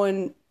that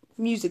on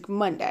Music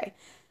Monday.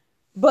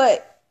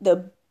 But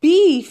the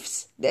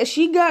beefs that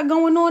she got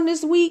going on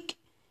this week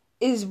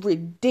is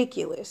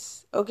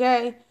ridiculous.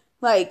 Okay,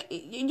 like,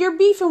 you're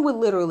beefing with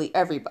literally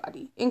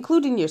everybody,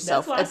 including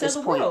yourself at this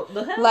point.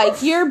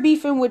 Like, you're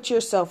beefing with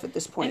yourself at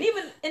this point.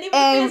 And even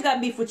fans got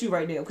beef with you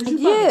right now.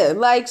 Yeah,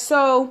 like,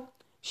 so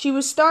she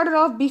was started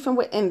off beefing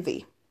with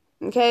Envy.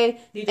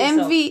 Okay,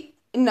 Envy.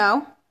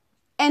 No,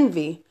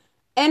 Envy.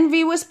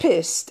 Envy was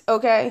pissed,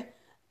 okay?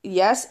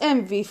 Yes,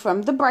 Envy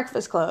from The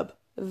Breakfast Club.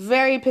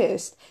 Very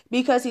pissed.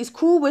 Because he's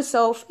cool with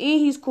Self and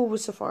he's cool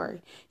with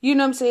Safari. You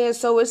know what I'm saying?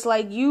 So it's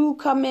like you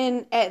come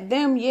in at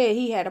them, yeah,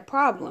 he had a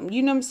problem.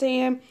 You know what I'm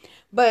saying?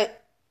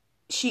 But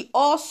she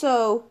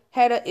also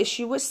had an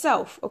issue with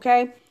Self,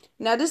 okay?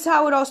 Now, this is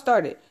how it all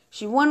started.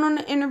 She went on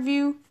the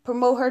interview,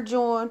 promote her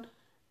joint,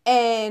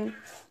 and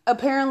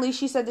apparently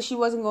she said that she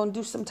wasn't going to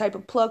do some type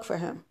of plug for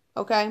him,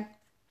 okay?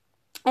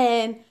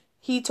 And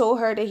he told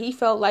her that he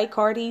felt like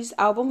Cardi's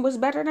album was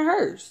better than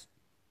hers.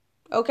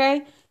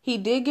 Okay? He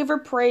did give her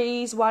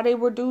praise while they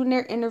were doing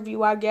their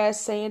interview, I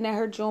guess, saying that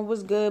her joint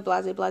was good,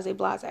 blase, blase,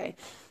 blase.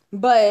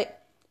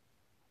 But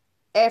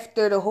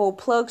after the whole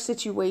plug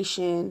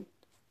situation,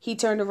 he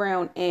turned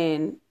around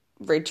and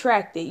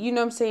retracted, you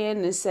know what I'm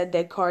saying, and said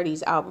that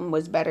Cardi's album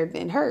was better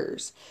than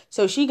hers.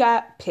 So she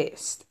got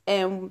pissed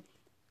and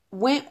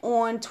went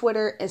on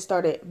Twitter and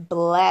started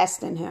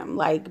blasting him,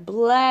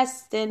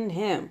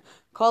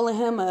 calling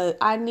him a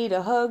I need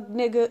a hug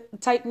nigga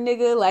type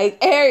nigga, like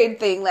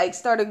everything, like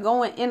started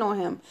going in on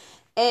him.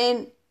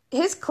 And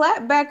his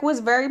clapback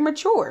was very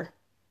mature.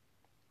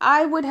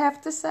 I would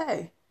have to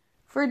say,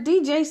 for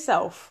DJ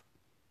Self,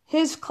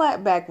 his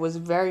clapback was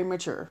very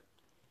mature.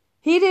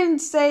 He didn't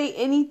say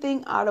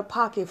anything out of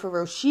pocket for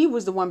real. She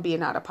was the one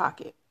being out of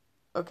pocket.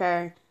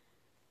 Okay?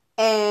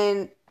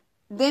 And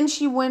then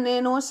she went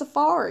in on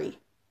Safari.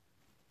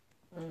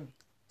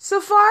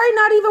 Safari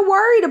not even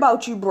worried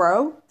about you,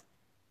 bro.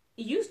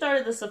 You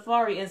started the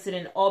Safari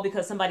incident all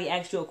because somebody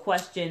asked you a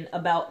question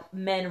about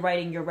men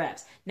writing your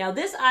raps. Now,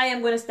 this I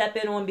am going to step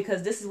in on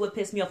because this is what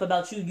pissed me off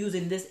about you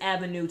using this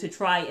avenue to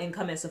try and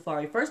come at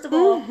Safari. First of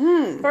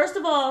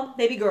all,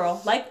 baby girl,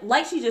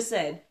 like she just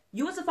said,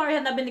 you and Safari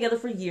have not been together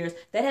for years.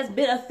 That has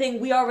been a thing.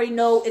 We already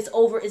know it's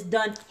over. It's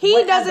done.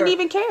 He doesn't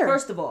even care.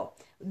 First of all,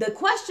 the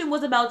question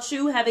was about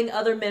you having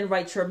other men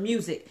write your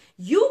music.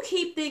 You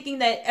keep thinking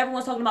that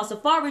everyone's talking about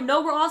Safari.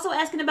 No, we're also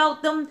asking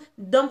about them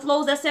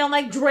flows that sound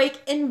like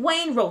Drake and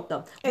Wayne wrote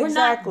them. We're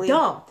not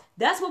dumb.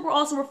 That's what we're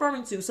also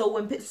referring to.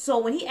 So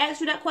when he asked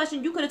you that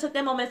question, you could have took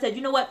that moment and said,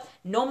 you know what?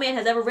 No man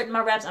has ever written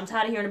my raps. I'm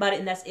tired of hearing about it,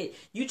 and that's it.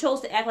 You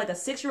chose to act like a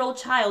 6-year-old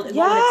child and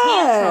go in a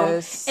tantrum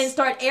and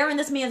start airing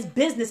this man's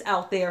business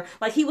out there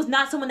like he was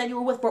not someone that you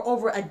were with for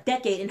over a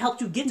decade and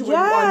helped you get to where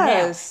you are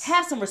now.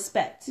 Have some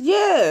respect.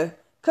 Yeah.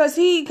 Cause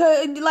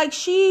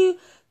she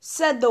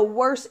said the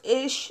worst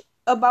ish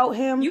about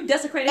him. You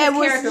desecrated his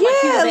character like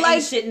he was an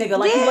ain't shit nigga,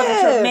 like he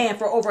wasn't your man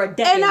for over a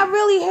decade. And I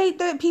really hate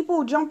that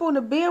people jump on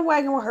the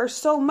bandwagon with her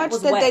so much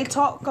that they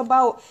talk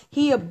about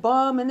he a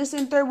bum and this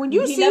and third. When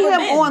you see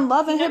him on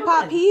Love and Hip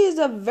Hop, he is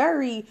a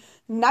very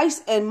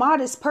nice and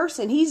modest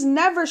person. He's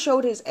never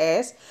showed his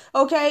ass,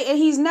 okay? And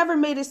he's never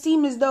made it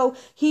seem as though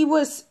he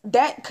was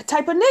that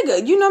type of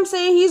nigga. You know what I'm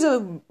saying? He's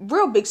a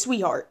real big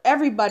sweetheart.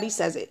 Everybody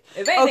says it.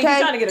 If anything, he's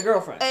trying to get a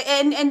girlfriend.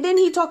 And then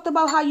he talked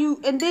about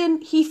and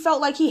then he felt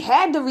like he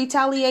had to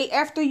retaliate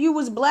after you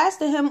was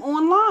blasting him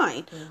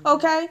online,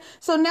 okay?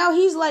 So now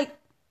he's like,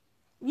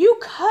 you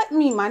cut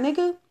me, my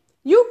nigga.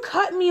 You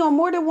cut me on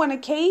more than one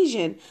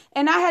occasion,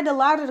 and I had to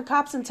lie to the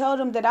cops and tell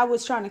them that I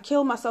was trying to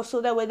kill myself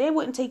so that way they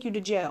wouldn't take you to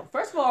jail.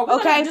 First of all,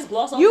 okay, just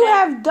gloss over you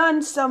that. have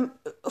done some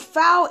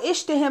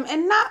foul-ish to him,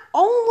 and not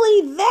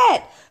only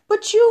that,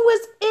 but you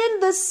was in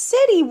the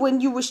city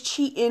when you was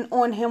cheating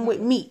on him with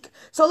Meek.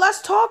 So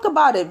let's talk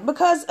about it,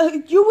 because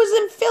you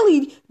was in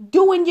Philly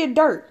doing your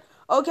dirt,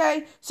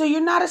 okay? So you're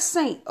not a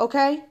saint,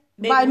 okay?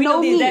 We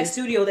know the exact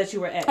studio that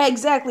you were at.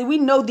 Exactly. We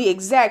know the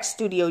exact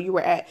studio you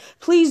were at.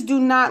 Please do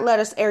not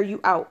let us air you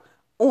out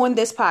on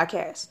this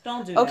podcast.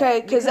 Don't do that. Okay?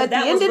 Because at the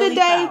end of the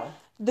day, foul.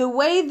 The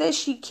way that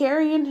she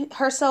carrying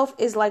herself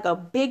is like a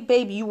big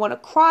baby. You want to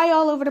cry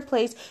all over the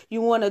place.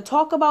 You want to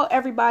talk about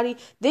everybody.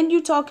 Then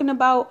you talking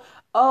about,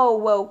 oh,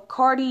 well,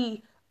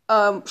 Cardi,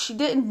 she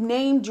didn't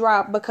name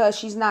drop because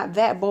she's not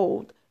that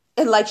bold.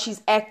 And like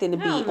she's acting to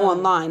be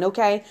online,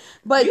 okay?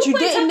 But you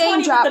didn't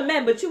name drop with the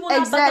men, but you will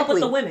not fuck up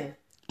with the women.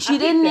 She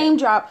didn't name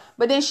drop,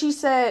 but then she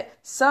said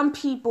some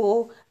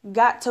people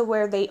got to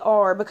where they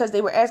are because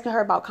they were asking her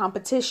about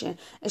competition.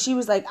 And she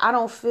was like, I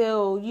don't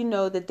feel,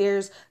 that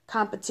there's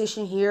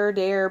competition here or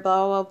there,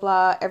 blah, blah,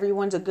 blah.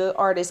 Everyone's a good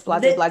artist, blah,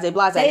 blah, blah,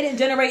 blah. They didn't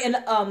generate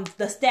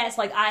the stats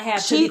like I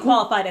have to be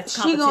qualified as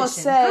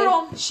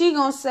competition. She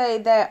gonna say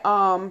that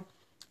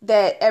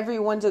that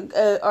everyone's a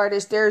good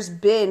artist. There's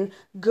been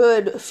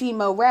good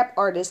female rap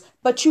artists,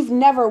 but you've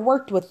never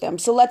worked with them.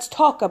 So let's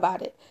talk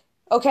about it,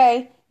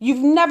 okay?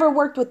 You've never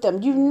worked with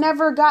them. You've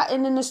never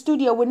gotten in the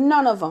studio with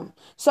none of them.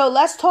 So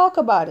let's talk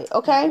about it,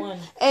 okay?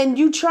 And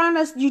you trying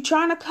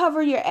to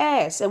cover your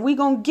ass, and we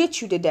gonna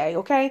get you today,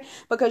 okay?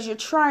 Because you're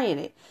trying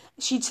it.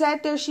 She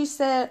sat there. She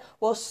said,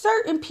 "Well,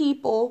 certain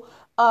people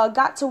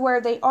got to where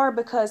they are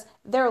because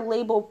their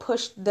label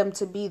pushed them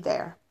to be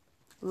there."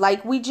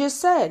 Like we just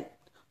said,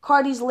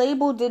 Cardi's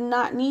label did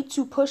not need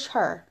to push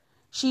her.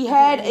 She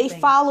had a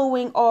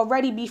following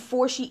already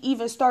before she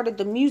even started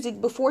the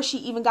music, before she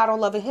even got on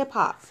Love and Hip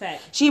Hop.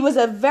 She was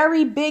a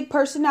very big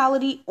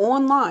personality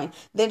online.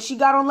 Then she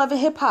got on Love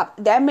and Hip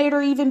Hop. That made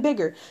her even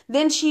bigger.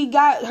 Then she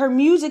got her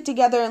music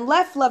together and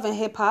left Love and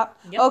Hip Hop.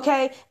 Yep.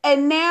 Okay.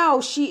 And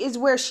now she is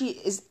where she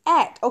is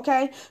at.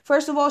 Okay.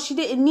 First of all, she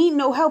didn't need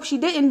no help. She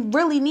didn't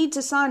really need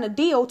to sign a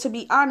deal, to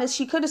be honest.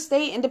 She could have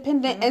stayed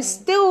independent and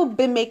still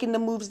been making the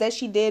moves that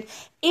she did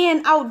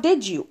and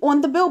outdid you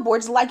on the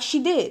billboards like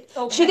she did.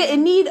 Okay. She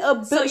didn't need a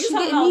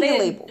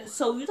label.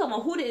 So you talking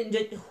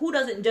about who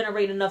doesn't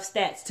generate enough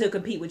stats to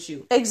compete with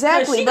you?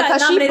 Exactly, because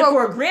she got nominated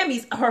for a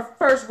Grammys her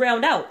first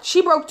round out.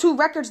 She broke 2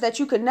 records that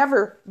you could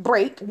never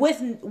break.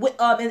 With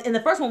in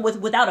the first one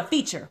without a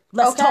feature.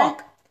 Let's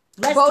talk.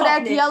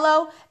 Bodak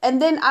Yellow,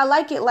 and then I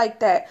like it like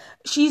that.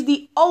 She's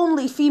the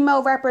only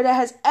female rapper that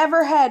has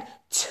ever had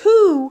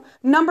 2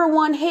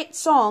 #1 hit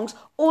songs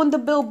on the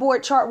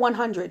Billboard Chart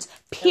 100s.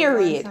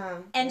 Period.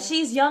 And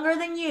she's younger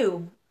than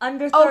you,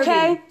 under 30.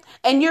 Okay,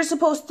 and you're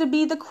supposed to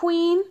be the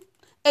queen.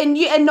 And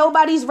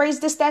nobody's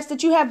raised the stats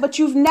that you have, but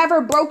you've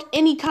never broke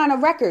any kind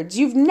of records.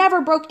 You've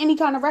never broke any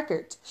kind of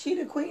records. She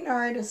the queen,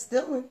 alright, of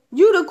stealing.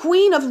 You the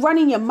queen of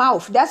running your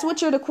mouth. That's what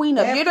you're the queen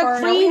of. You're the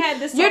queen.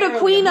 You're the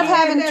queen of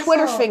having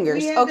Twitter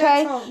fingers.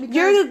 Okay,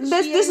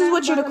 this is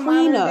what you're the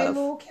queen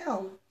of.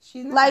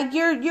 Like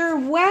you're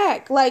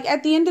whack. Like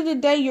at the end of the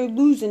day, you're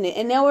losing it,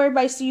 and now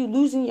everybody see you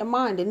losing your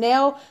mind, and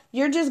now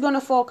you're just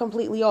gonna fall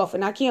completely off.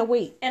 And I can't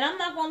wait. And I'm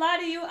not gonna lie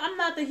to you, I'm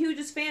not the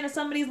hugest fan of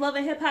some of these Love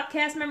and Hip Hop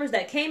cast members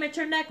that came at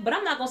your neck, but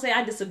I'm not gonna say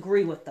I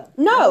disagree with them.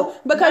 No,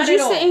 because you're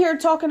sitting here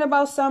talking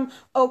about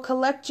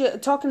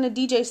talking to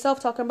DJ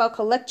Self, talking about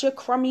collect your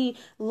crummy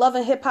Love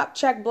and Hip Hop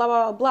check, blah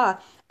blah blah.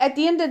 At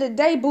the end of the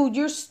day, boo,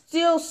 you're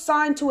still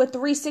signed to a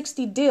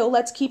 360 deal.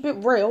 Let's keep it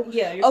real.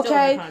 Yeah, you're still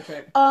in the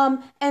contract.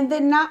 And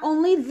then not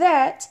only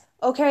that,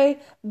 okay,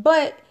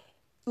 but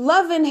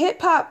Love and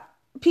Hip Hop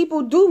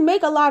people do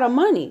make a lot of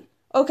money.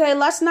 Okay,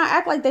 let's not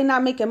act like they're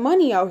not making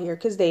money out here,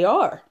 because they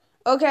are.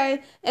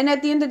 Okay, and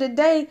at the end of the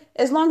day,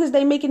 as long as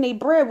they making their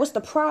bread, what's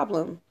the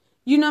problem?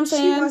 You know what I'm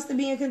saying? She wants to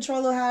be in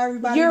control of how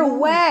everybody You're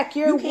moves. Whack.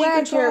 You're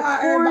whack. You're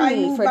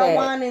corny for that.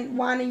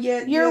 Whining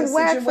You're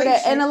whack for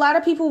that. And a lot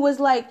of people was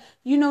like,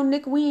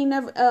 Nick, we ain't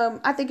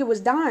never. I think it was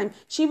Dime.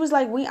 She was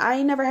like, I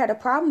ain't never had a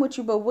problem with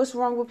you, but what's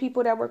wrong with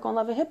people that work on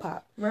Love and Hip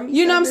Hop?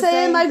 You know what I'm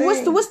saying? Like,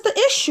 what's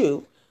the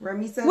issue?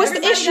 Remy said, what's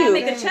the issue?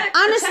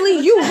 Honestly,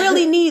 you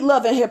really need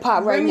Love and Hip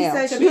Hop right now.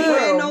 Remy said she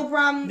had no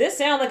problem. This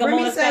sounds like a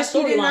Mona Scott storyline.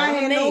 She did not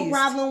have no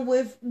problem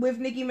with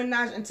Nicki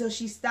Minaj until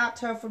she stopped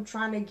her from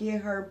trying to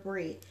get her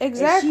bread.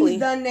 Exactly. And she's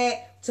done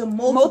that to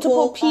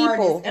multiple people.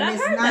 Artists, and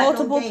it's not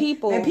multiple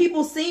people. And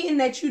people seeing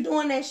that you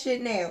doing that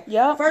shit now.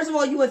 Yep. First of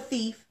all, you a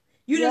thief.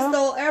 You just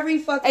stole every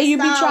fucking and you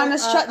be style, trying to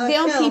shut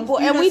down people,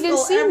 and we didn't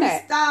see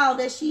that style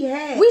that she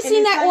had. We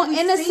seen that on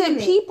innocent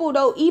people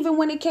though. Even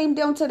when it came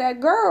down to that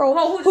girl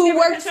who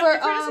worked for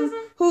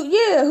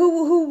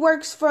who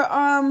works for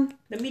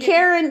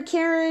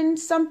Karen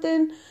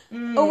something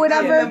or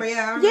whatever.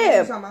 I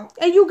remember,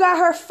 and you got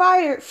her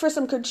fired for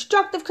some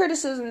constructive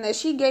criticism that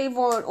she gave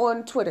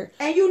on Twitter.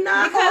 And you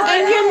not because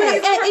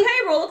her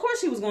payroll. Of course,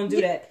 she was going to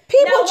do that.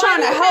 People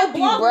trying to help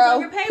you,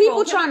 bro.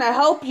 People trying to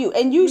help you,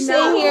 and you sit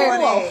here.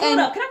 Hold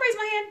up, can I raise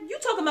my hand? You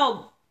talking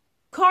about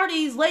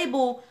Cardi's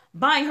label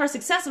buying her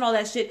success and all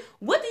that shit?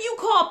 What do you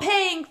call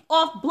paying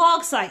off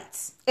blog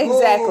sites?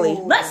 Exactly.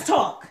 Let's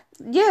talk.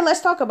 Yeah,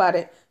 let's talk about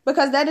it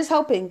because that is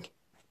helping.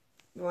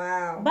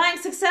 Wow. Buying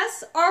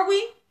success? Are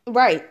we?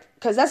 Right,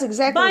 because that's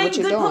exactly what you're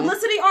doing. Buying good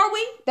publicity? Are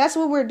we? That's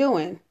what we're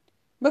doing.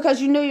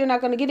 Because you know you're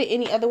not going to get it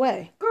any other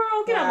way.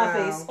 Girl, get out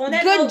my face. On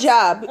that Good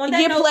job.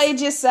 You played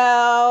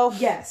yourself.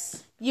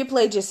 Yes. You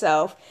played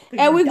yourself.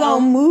 And we're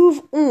going to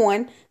move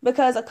on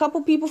because a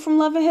couple people from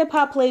Love and Hip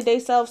Hop played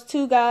themselves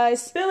too,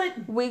 guys. Spill it.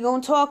 We're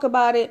going to talk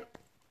about it.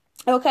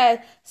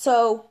 Okay,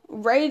 so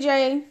Ray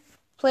J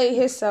played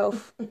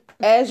himself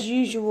as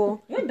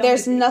usual.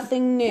 There's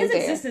nothing new there. His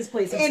existence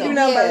plays himself. Can't do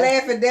nothing but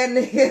laugh at that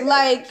nigga.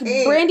 Like,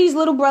 Brandy's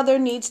little brother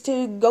needs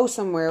to go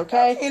somewhere,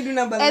 okay? Can't do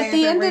nothing but laugh at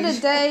the end of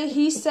the day,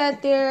 he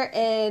sat there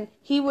and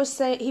he was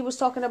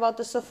talking about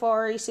the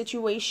Safari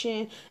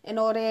situation and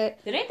all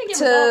that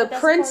to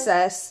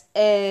Princess,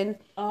 and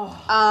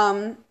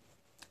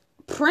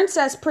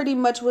Princess pretty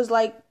much was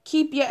like,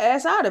 keep your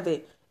ass out of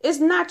it. It's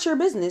not your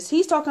business.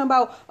 He's talking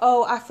about,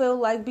 I feel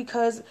like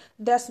because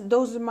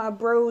those are my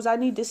bros, I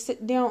need to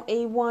sit down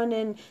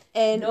A1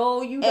 and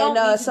no, you don't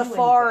and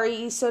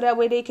Safari so that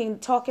way they can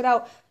talk it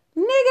out.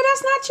 Nigga,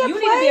 that's not your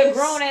place. You need to be a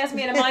grown ass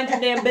man and mind your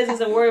damn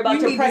business and worry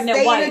about your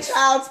pregnant wife. You need to stay in a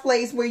child's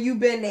place where you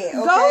been there.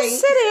 Okay? Go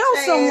sit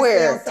down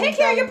somewhere. Take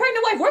care of your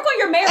pregnant wife. Work on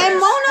your marriage. And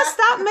Mona,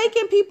 stop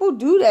making people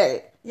do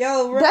that.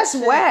 Yo, that's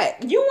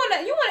whack. You want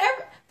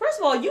First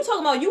of all, you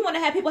talking about you want to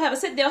have people have a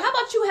sit down. How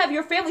about you have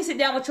your family sit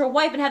down with your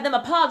wife and have them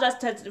apologize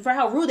for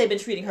how rude they've been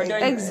treating her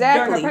during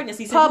her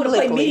pregnancy? So you want to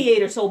play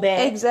mediator so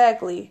bad.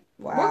 Exactly.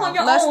 Wow. Work on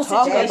your own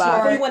situation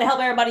before you want to help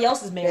everybody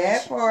else's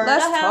marriage.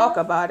 Let's talk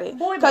about it.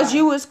 Because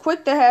you was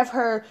quick to have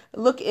her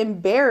look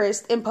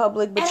embarrassed in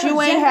public, but you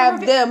ain't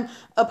have them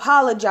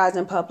apologize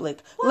in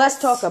public. What? Let's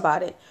talk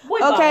about it.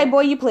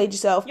 Boy, you played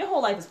yourself. Your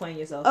whole life is playing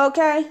yourself.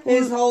 Okay.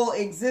 His whole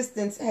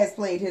existence has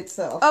played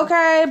itself.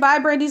 Okay, bye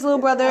Brandy's little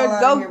brother.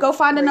 Go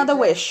find another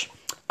wish.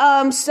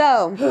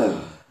 So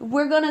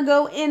we're gonna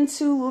go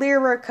into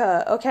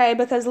Lyrica, okay?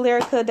 Because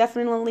Lyrica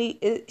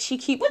definitely she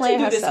keep playing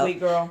herself. This week,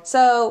 girl?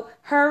 So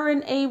her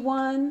and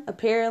A1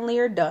 apparently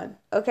are done,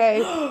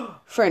 okay?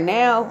 For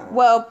now,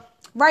 well,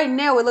 right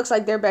now it looks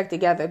like they're back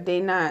together. They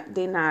not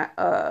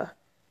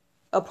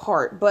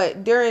apart,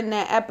 but during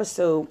that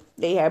episode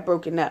they had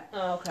broken up.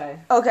 Oh, okay.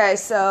 Okay,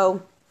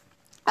 so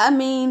I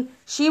mean,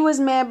 she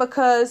was mad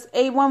because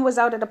A1 was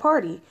out at a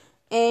party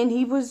and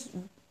he was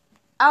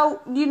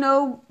out,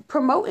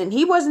 promoting.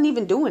 He wasn't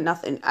even doing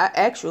nothing.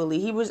 Actually,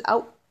 he was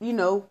out,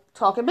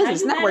 talking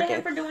business, networking. Mad at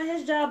him for doing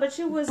his job, but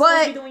you was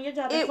supposed to be doing your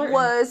job. It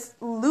was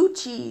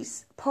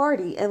Lucci's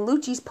party, and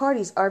Lucci's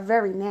parties are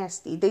very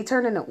nasty. They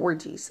turn into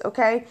orgies,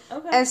 okay?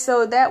 And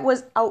so that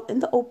was out in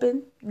the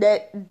open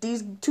that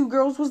these two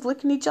girls was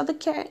licking each other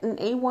cat, and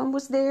A1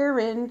 was there,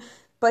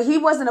 but he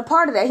wasn't a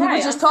part of that. He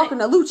was just talking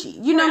to Lucci.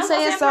 You know what I'm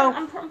saying? So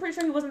I'm pretty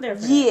sure he wasn't there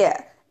for that.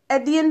 Yeah.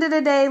 At the end of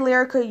the day,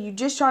 Lyrica, you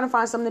just trying to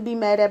find something to be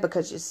mad at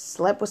because you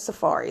slept with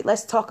Safari.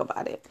 Let's talk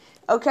about it.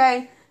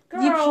 Okay?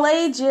 Girl, you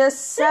played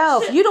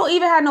yourself. You don't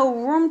even have no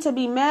room to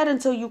be mad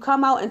until you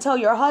come out and tell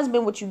your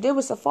husband what you did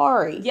with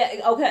Safari.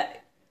 Yeah, okay.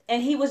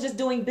 And he was just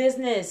doing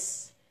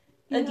business.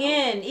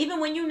 Again, even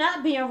when you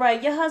not being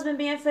right, your husband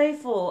being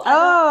faithful.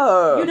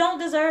 You don't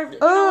deserve... Let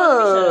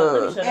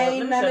me shut up.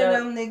 Ain't none of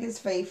them niggas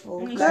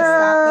faithful. Let's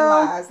stop the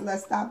lies.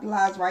 Let's stop the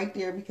lies right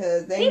there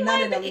because ain't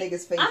none of them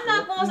niggas faithful. I'm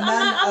not going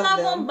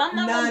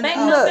to bank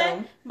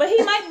nothing. But he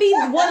might be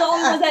one of the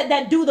only ones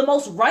that do the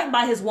most right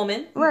by his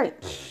woman. Right.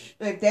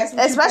 If that's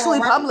what especially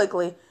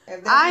publicly.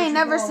 I ain't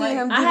never seen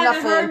him do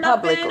nothing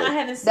publicly. I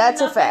haven't seen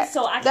that's nothing, a fact.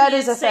 So I that can't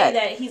is a fact.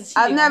 That he's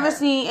I've never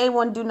seen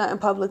A1 do nothing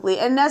publicly,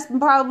 and that's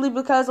probably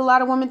because a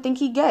lot of women think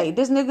he gay.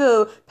 This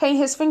nigga paint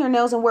his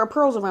fingernails and wear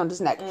pearls around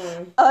his neck.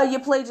 You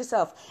played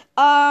yourself.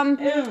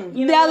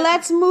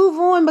 Let's move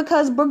on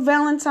because Brooke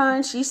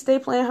Valentine, she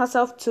stayed playing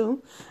herself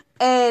too,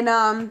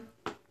 and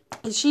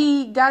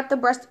she got the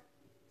breast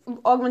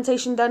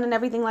augmentation done and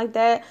everything like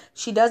that.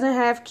 She doesn't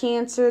have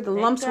cancer. The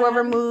lumps were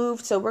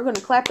removed, so we're gonna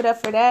clap it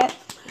up for that.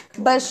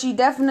 But she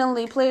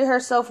definitely played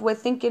herself with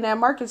thinking that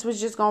Marcus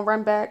was just gonna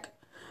run back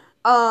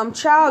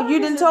child, you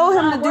done told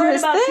him to do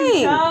his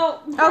thing.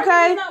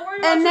 Okay?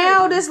 And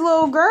now this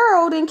little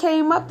girl then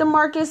came up to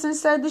Marcus and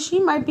said that she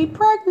might be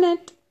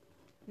pregnant.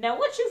 Now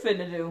what you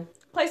finna do?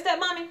 Play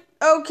stepmommy?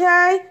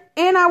 Okay.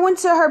 And I went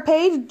to her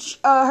page,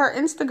 her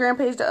Instagram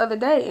page the other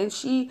day, and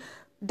she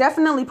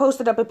definitely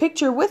posted up a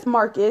picture with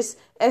Marcus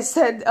and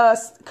said,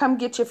 come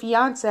get your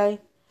fiance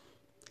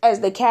as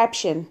the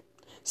caption.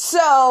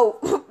 So,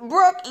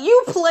 Brooke,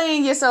 you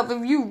playing yourself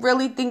if you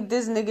really think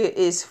this nigga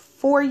is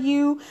for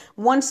you,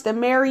 wants to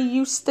marry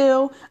you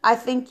still. I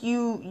think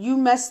you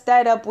messed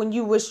that up when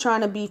you was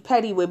trying to be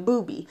petty with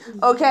Booby.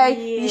 Okay?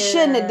 Yeah. You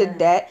shouldn't have did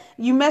that.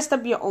 You messed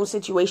up your own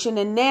situation,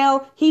 and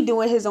now he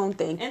doing his own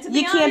thing. And to be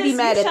honest, can't be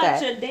mad at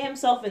that. You shot your damn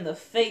self in the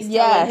face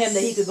telling him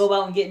that he could go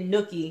out and get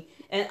nookie.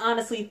 And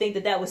honestly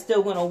think that was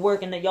still going to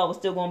work and that y'all was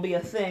still going to be a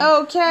thing.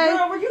 Okay.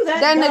 Girl, were you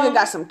that dumb? nigga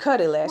got some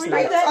cutty last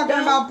night. Talking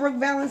about Brooke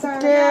Valentine?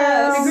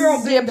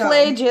 Girl, you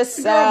played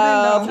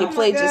yourself. You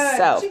played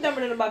yourself. She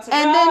dumber than a box of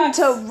and rocks.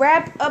 Then to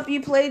wrap up,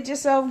 you played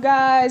yourself,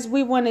 guys.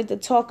 We wanted to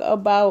talk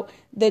about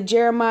the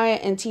Jeremiah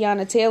and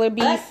Tiana Taylor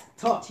beef.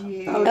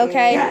 Okay,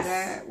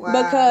 yes. Wow.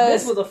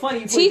 Because this was a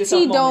funny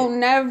TT don't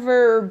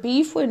never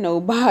beef with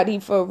nobody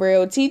for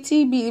real. TT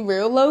be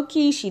real low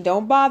key. She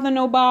don't bother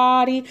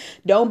nobody.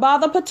 Don't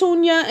bother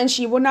Petunia, and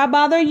she will not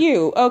bother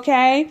you.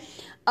 Okay,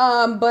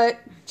 but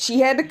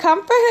she had to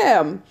come for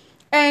him,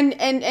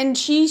 and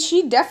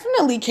she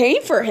definitely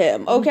came for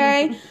him.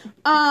 Okay,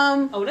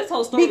 this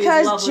whole story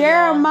because is lovely,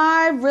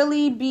 Jeremiah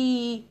really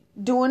be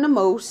doing the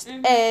most,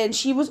 and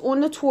she was on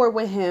the tour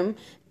with him,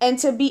 and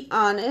to be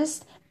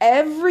honest,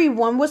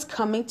 everyone was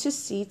coming to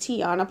see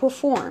Tiana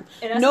perform.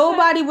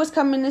 Nobody was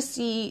coming to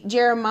see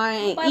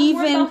Jeremiah. And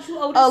even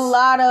a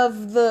lot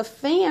of the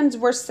fans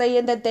were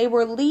saying that they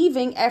were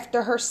leaving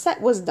after her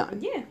set was done.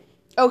 Yeah.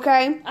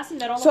 Okay? I seen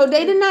that all So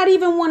they did not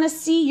even want to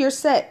see your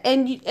set.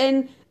 And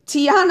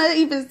Tiana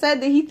even said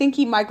that he think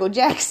he Michael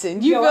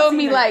Jackson. You feel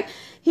me? That. Like,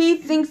 he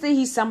thinks that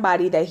he's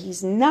somebody that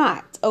he's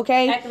not.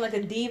 Okay? Acting like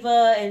a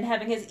diva and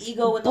having his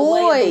ego in the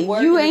way of the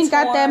work. You ain't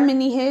got that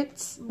many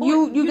hits. Boy,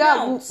 you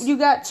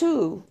got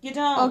two. You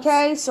don't.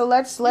 Okay, so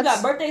let's you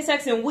got Birthday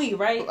Sex and We,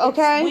 right?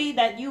 Okay. It's We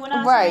that you and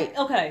I right.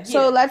 say? Okay. Yeah.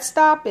 So let's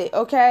stop it,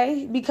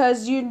 okay?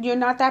 Because you're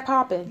not that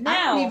popping. Now,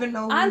 I don't even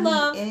know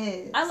who he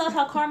is. I love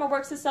how karma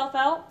works itself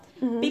out.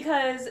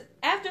 Because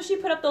after she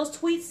put up those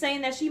tweets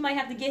saying that she might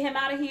have to get him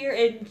out of here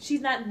and she's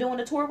not doing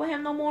a tour with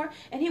him no more,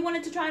 and he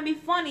wanted to try and be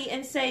funny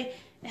and say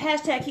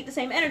hashtag keep the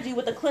same energy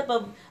with a clip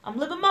of I'm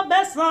living my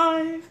best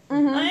life.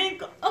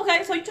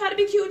 Okay, so you try to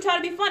be cute and try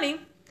to be funny,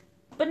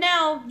 but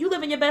now you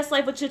living your best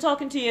life, but you're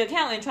talking to your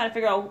accountant trying to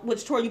figure out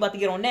which tour you about to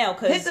get on now.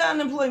 Cause hit the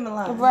unemployment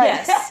line. Right.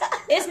 Yes,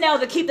 it's now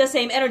the keep the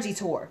same energy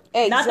tour,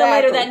 exactly. Not the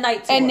later that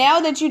night tour. And now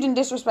that you didn't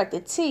disrespect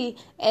the T,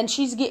 and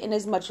she's getting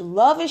as much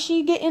love as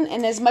she's getting,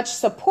 and as much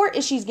support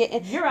as she's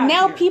getting,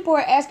 now people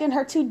are asking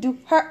her to do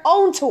her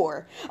own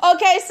tour.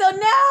 Okay, so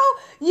now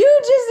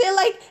you just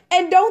like,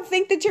 and don't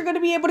think that you're going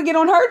to be able to get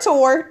on her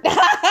tour.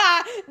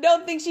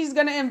 Don't think she's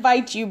going to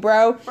invite you,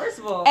 bro. First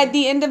of all, at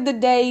the end of the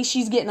day,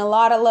 she's getting a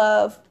lot of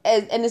love,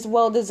 and it's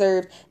well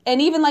deserved. And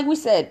even like we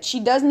said, she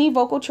does need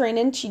vocal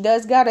training. She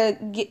does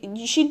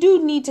she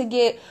do need to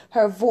get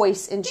her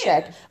voice in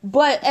check.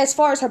 But as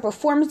far as her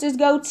performances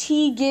go,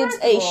 T gives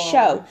a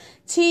show.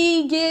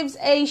 T gives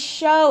a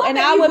show, and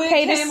I would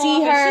pay to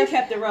see her. She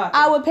kept it rocking.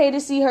 I would pay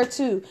to see her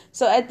too.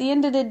 So at the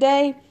end of the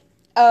day,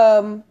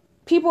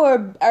 people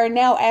are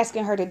now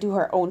asking her to do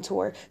her own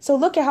tour. So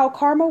look at how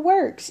karma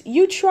works.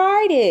 You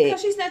tried it.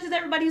 Because she snatches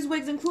everybody's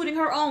wigs, including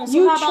her own. So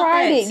you how about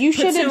tried that? it. You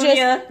should have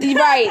just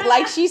right,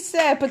 like she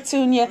said,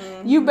 Petunia.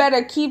 You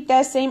better keep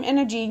that same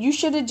energy. You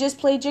should have just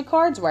played your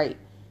cards right.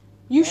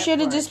 You should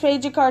have just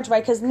paid your cards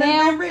right, because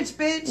now, rich,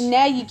 bitch.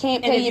 Now you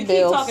can't pay your bills. And if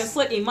you keep talking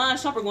slick, Iman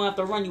Shumpert going to have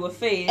to run you a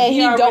fade. And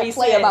he don't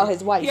play about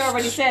his wife. He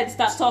already said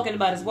stop talking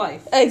about his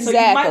wife. Exactly. So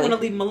you might want to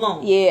leave him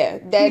alone. Yeah,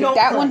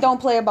 that one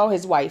don't play about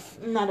his wife.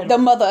 Not at all. The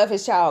mother of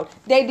his child.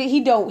 He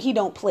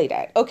don't play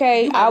that.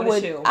 Okay, I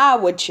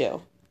would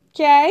chill.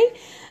 Okay.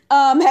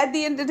 At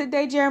the end of the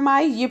day,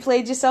 Jeremiah, you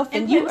played yourself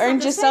and you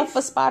earned yourself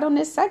a spot on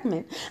this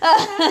segment.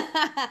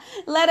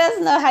 Let us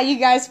know how you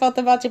guys felt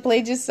about your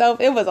played yourself.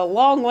 It was a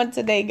long one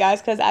today,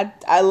 guys, because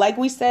I like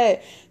we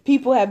said,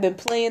 people have been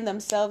playing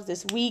themselves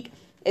this week,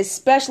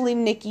 especially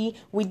Nikki.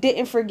 We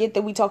didn't forget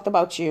that we talked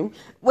about you.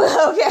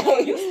 Okay. No,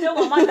 you still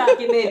on my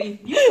docket, baby.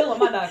 You still on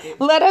my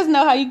docket. Let us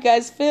know how you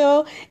guys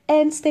feel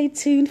and stay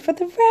tuned for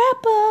the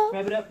wrap up.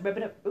 Wrap it up, wrap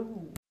it up.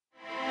 Ooh.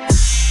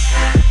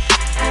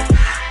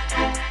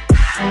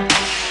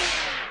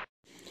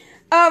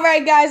 All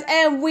right, guys,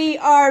 and we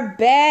are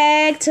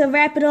back to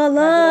wrap it all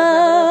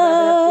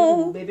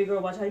up. Ooh, baby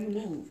girl, watch how you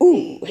move.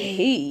 Ooh,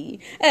 hey.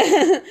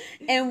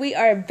 And we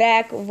are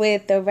back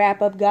with the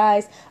wrap up,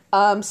 guys.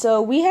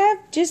 So we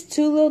have just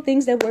two little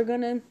things that we're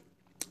going to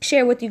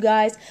share with you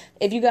guys.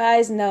 If you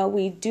guys know,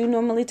 we do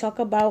normally talk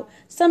about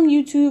some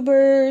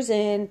YouTubers,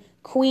 and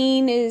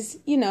Queen is,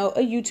 a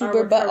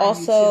YouTuber, but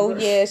also,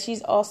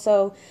 she's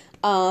also,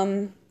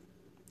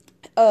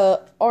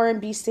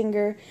 R&B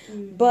singer.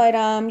 But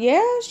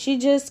yeah, she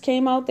just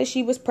came out that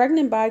she was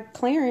pregnant by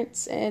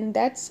Clarence, and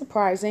that's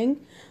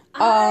surprising.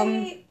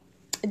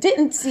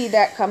 Didn't see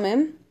that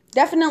coming.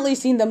 Definitely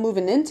seen them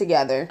moving in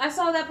together. I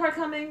saw that part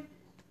coming.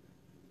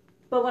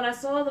 But when I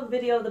saw the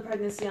video of the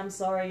pregnancy, I'm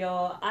sorry,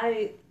 y'all.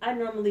 I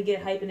normally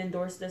get hype and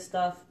endorse this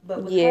stuff,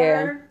 but with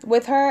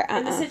her,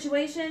 in the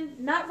situation,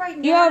 not right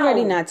now. You're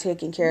already not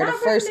taking care of the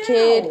first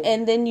kid,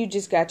 and then you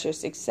just got your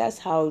success.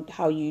 How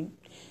you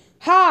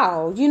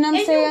know what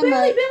I'm saying?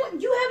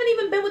 You haven't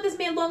even been with this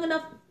man long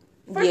enough.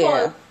 First of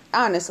all,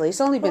 honestly, it's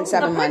only been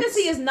 7 months. The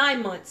pregnancy is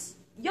 9 months.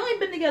 Y'all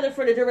ain't been together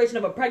for the duration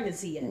of a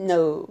pregnancy yet.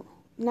 No,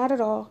 not at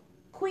all.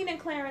 Queen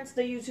and Clarence,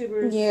 the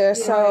YouTubers. Yeah,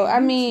 so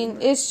I mean,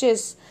 it's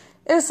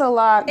a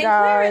lot, guys. And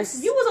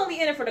Clarence, you was only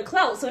in it for the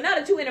clout, so now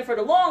that you in it for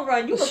the long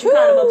run, you looking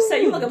kind of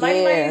upset. You looking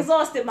mighty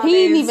exhausted, my man. He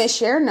didn't even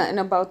share nothing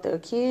about the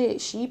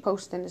kid. She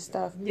posting the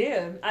stuff.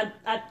 Yeah, I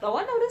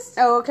noticed.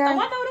 Oh, okay. I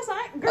noticed.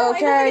 Girl,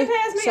 ain't nobody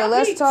past me. So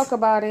let's talk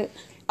about it.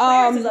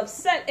 Clarence is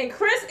upset, and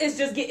Chris is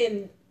just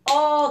getting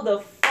all the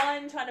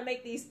fun trying to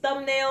make these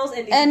thumbnails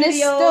and these videos. It's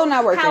still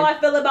not working. How I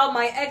feel about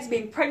my ex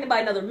being pregnant by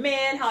another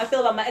man. How I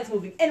feel about my ex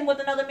moving in with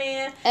another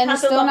man. And how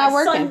it's still not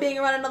working. My son being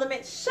around another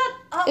man. Shut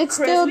up, It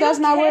Chris. still does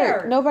not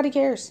work. Nobody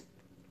cares.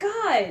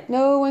 God.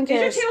 No one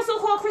cares. Is your channel still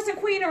called Chris and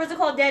Queen, or is it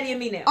called Daddy and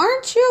Me now?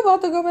 Aren't you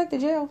about to go back to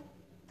jail?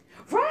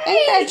 Right.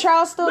 Ain't that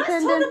trial still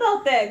pending? Let's talk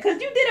about that,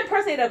 because you did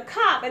impersonate a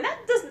cop, and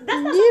that's not something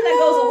that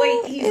goes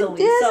away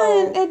easily.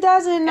 It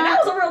doesn't. And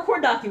that was a real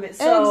court document.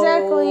 So.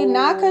 Exactly.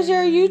 Not because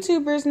you're a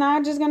YouTuber. It's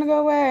not just going to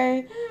go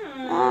away.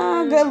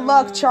 Good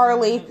luck,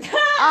 Charlie.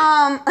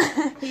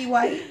 He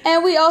white.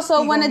 And we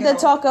also wanted to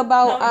talk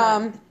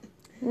about...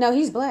 No,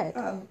 he's black.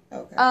 Oh,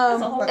 okay.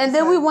 And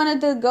then we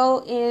wanted to go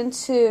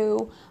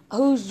into...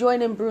 who's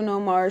joining Bruno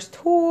Mars'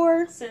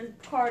 tour.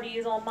 Since Cardi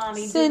is on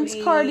mommy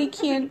duty. Cardi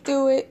can't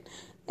do it.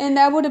 And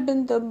that would have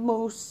been the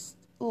most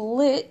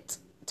lit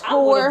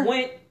tour.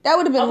 That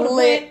would have been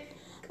lit.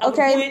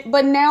 Okay,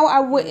 but now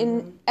I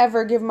wouldn't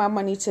ever give my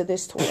money to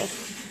this tour.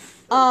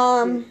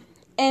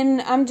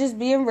 And I'm just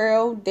being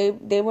real. They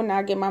will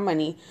not get my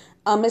money.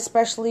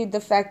 Especially the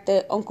fact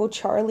that Uncle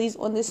Charlie's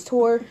on this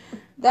tour.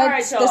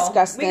 That's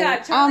disgusting. We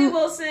got Charlie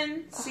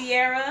Wilson,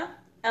 Sierra,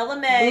 Ella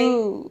Mai,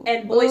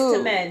 and Boyz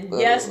II Men.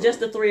 Yes, just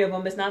the 3 of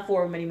them. It's not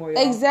 4 of them anymore,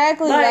 y'all.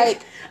 Exactly.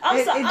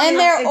 And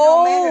they're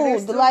old.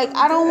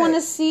 I don't want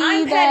to see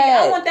I'm that.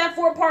 Petty. I want that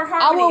 4-part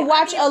harmony. I would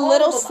watch a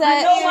little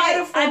set.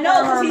 I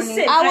know because he's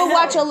sick. I would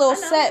watch a little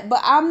set,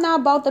 but I'm not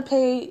about to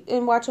pay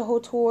and watch a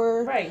whole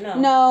tour. Right,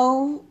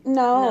 No.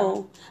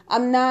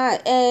 I'm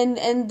not.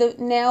 And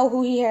now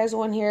who he has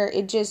on here,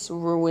 it just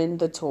ruined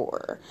the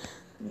tour.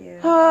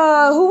 Yeah.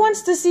 Who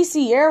wants to see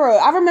Sierra?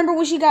 I remember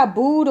when she got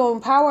booed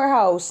on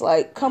Powerhouse.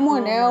 Come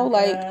on now.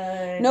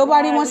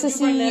 Nobody wants to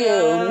see you.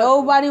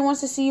 Nobody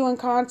wants to see you in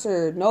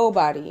concert.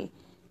 Nobody.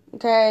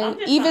 Okay?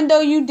 Even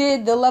though you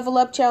did the Level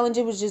Up challenge,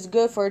 it was just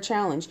good for a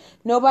challenge.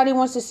 Nobody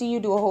wants to see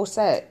you do a whole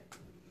set.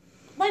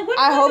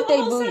 I hope they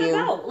boo you.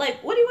 About?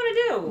 What do you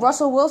want to do?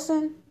 Russell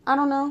Wilson? I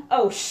don't know.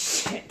 Oh,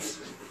 shit.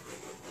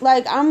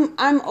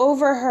 I'm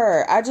over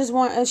her. I just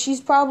want,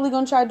 she's probably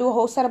gonna try to do a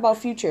whole set about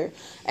Future,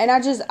 and I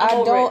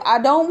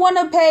don't want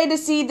to pay to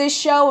see this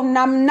show, and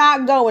I'm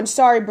not going.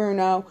 Sorry,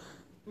 Bruno.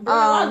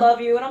 I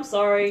love you, and I'm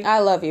sorry. I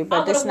love you,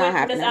 but that's not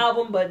happening. This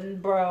album,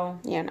 but bro,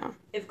 no.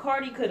 If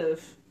Cardi could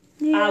have,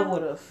 I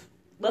would have.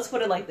 Let's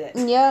put it like that.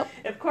 Yep.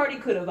 If Cardi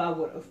could have, I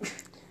would have.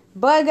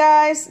 But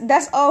guys,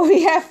 that's all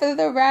we have for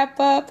the wrap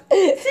up.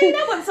 See,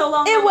 that wasn't so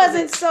long. It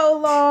wasn't so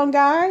long,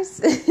 guys.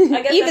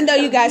 Even though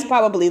you guys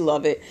probably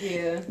love it.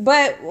 Yeah.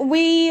 But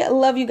we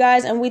love you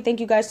guys, and we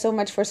thank you guys so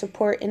much for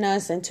supporting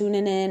us and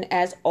tuning in.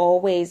 As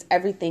always,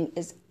 everything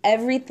is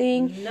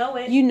everything. You know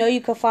it. You know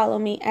you can follow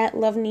me at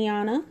Love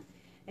Niana.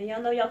 And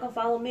y'all know y'all can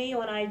follow me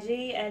on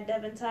IG at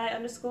DevonTy_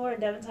 and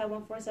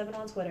DevonTy147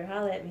 on Twitter.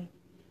 Holla at me.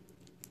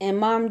 And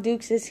Mom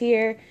Dukes is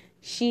here.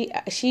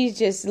 She's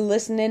just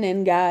listening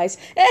in, guys.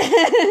 Taking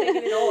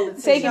it all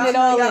in. Taking it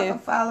all in. Y'all can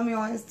follow me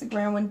on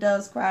Instagram when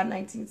Doves Cry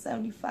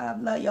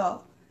 1975. Love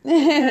y'all.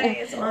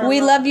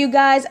 We love you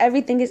guys.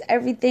 Everything is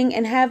everything.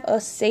 And have a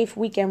safe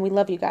weekend. We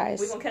love you guys.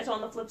 We're going to catch you on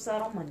the flip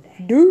side on Monday.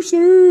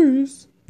 Deuces.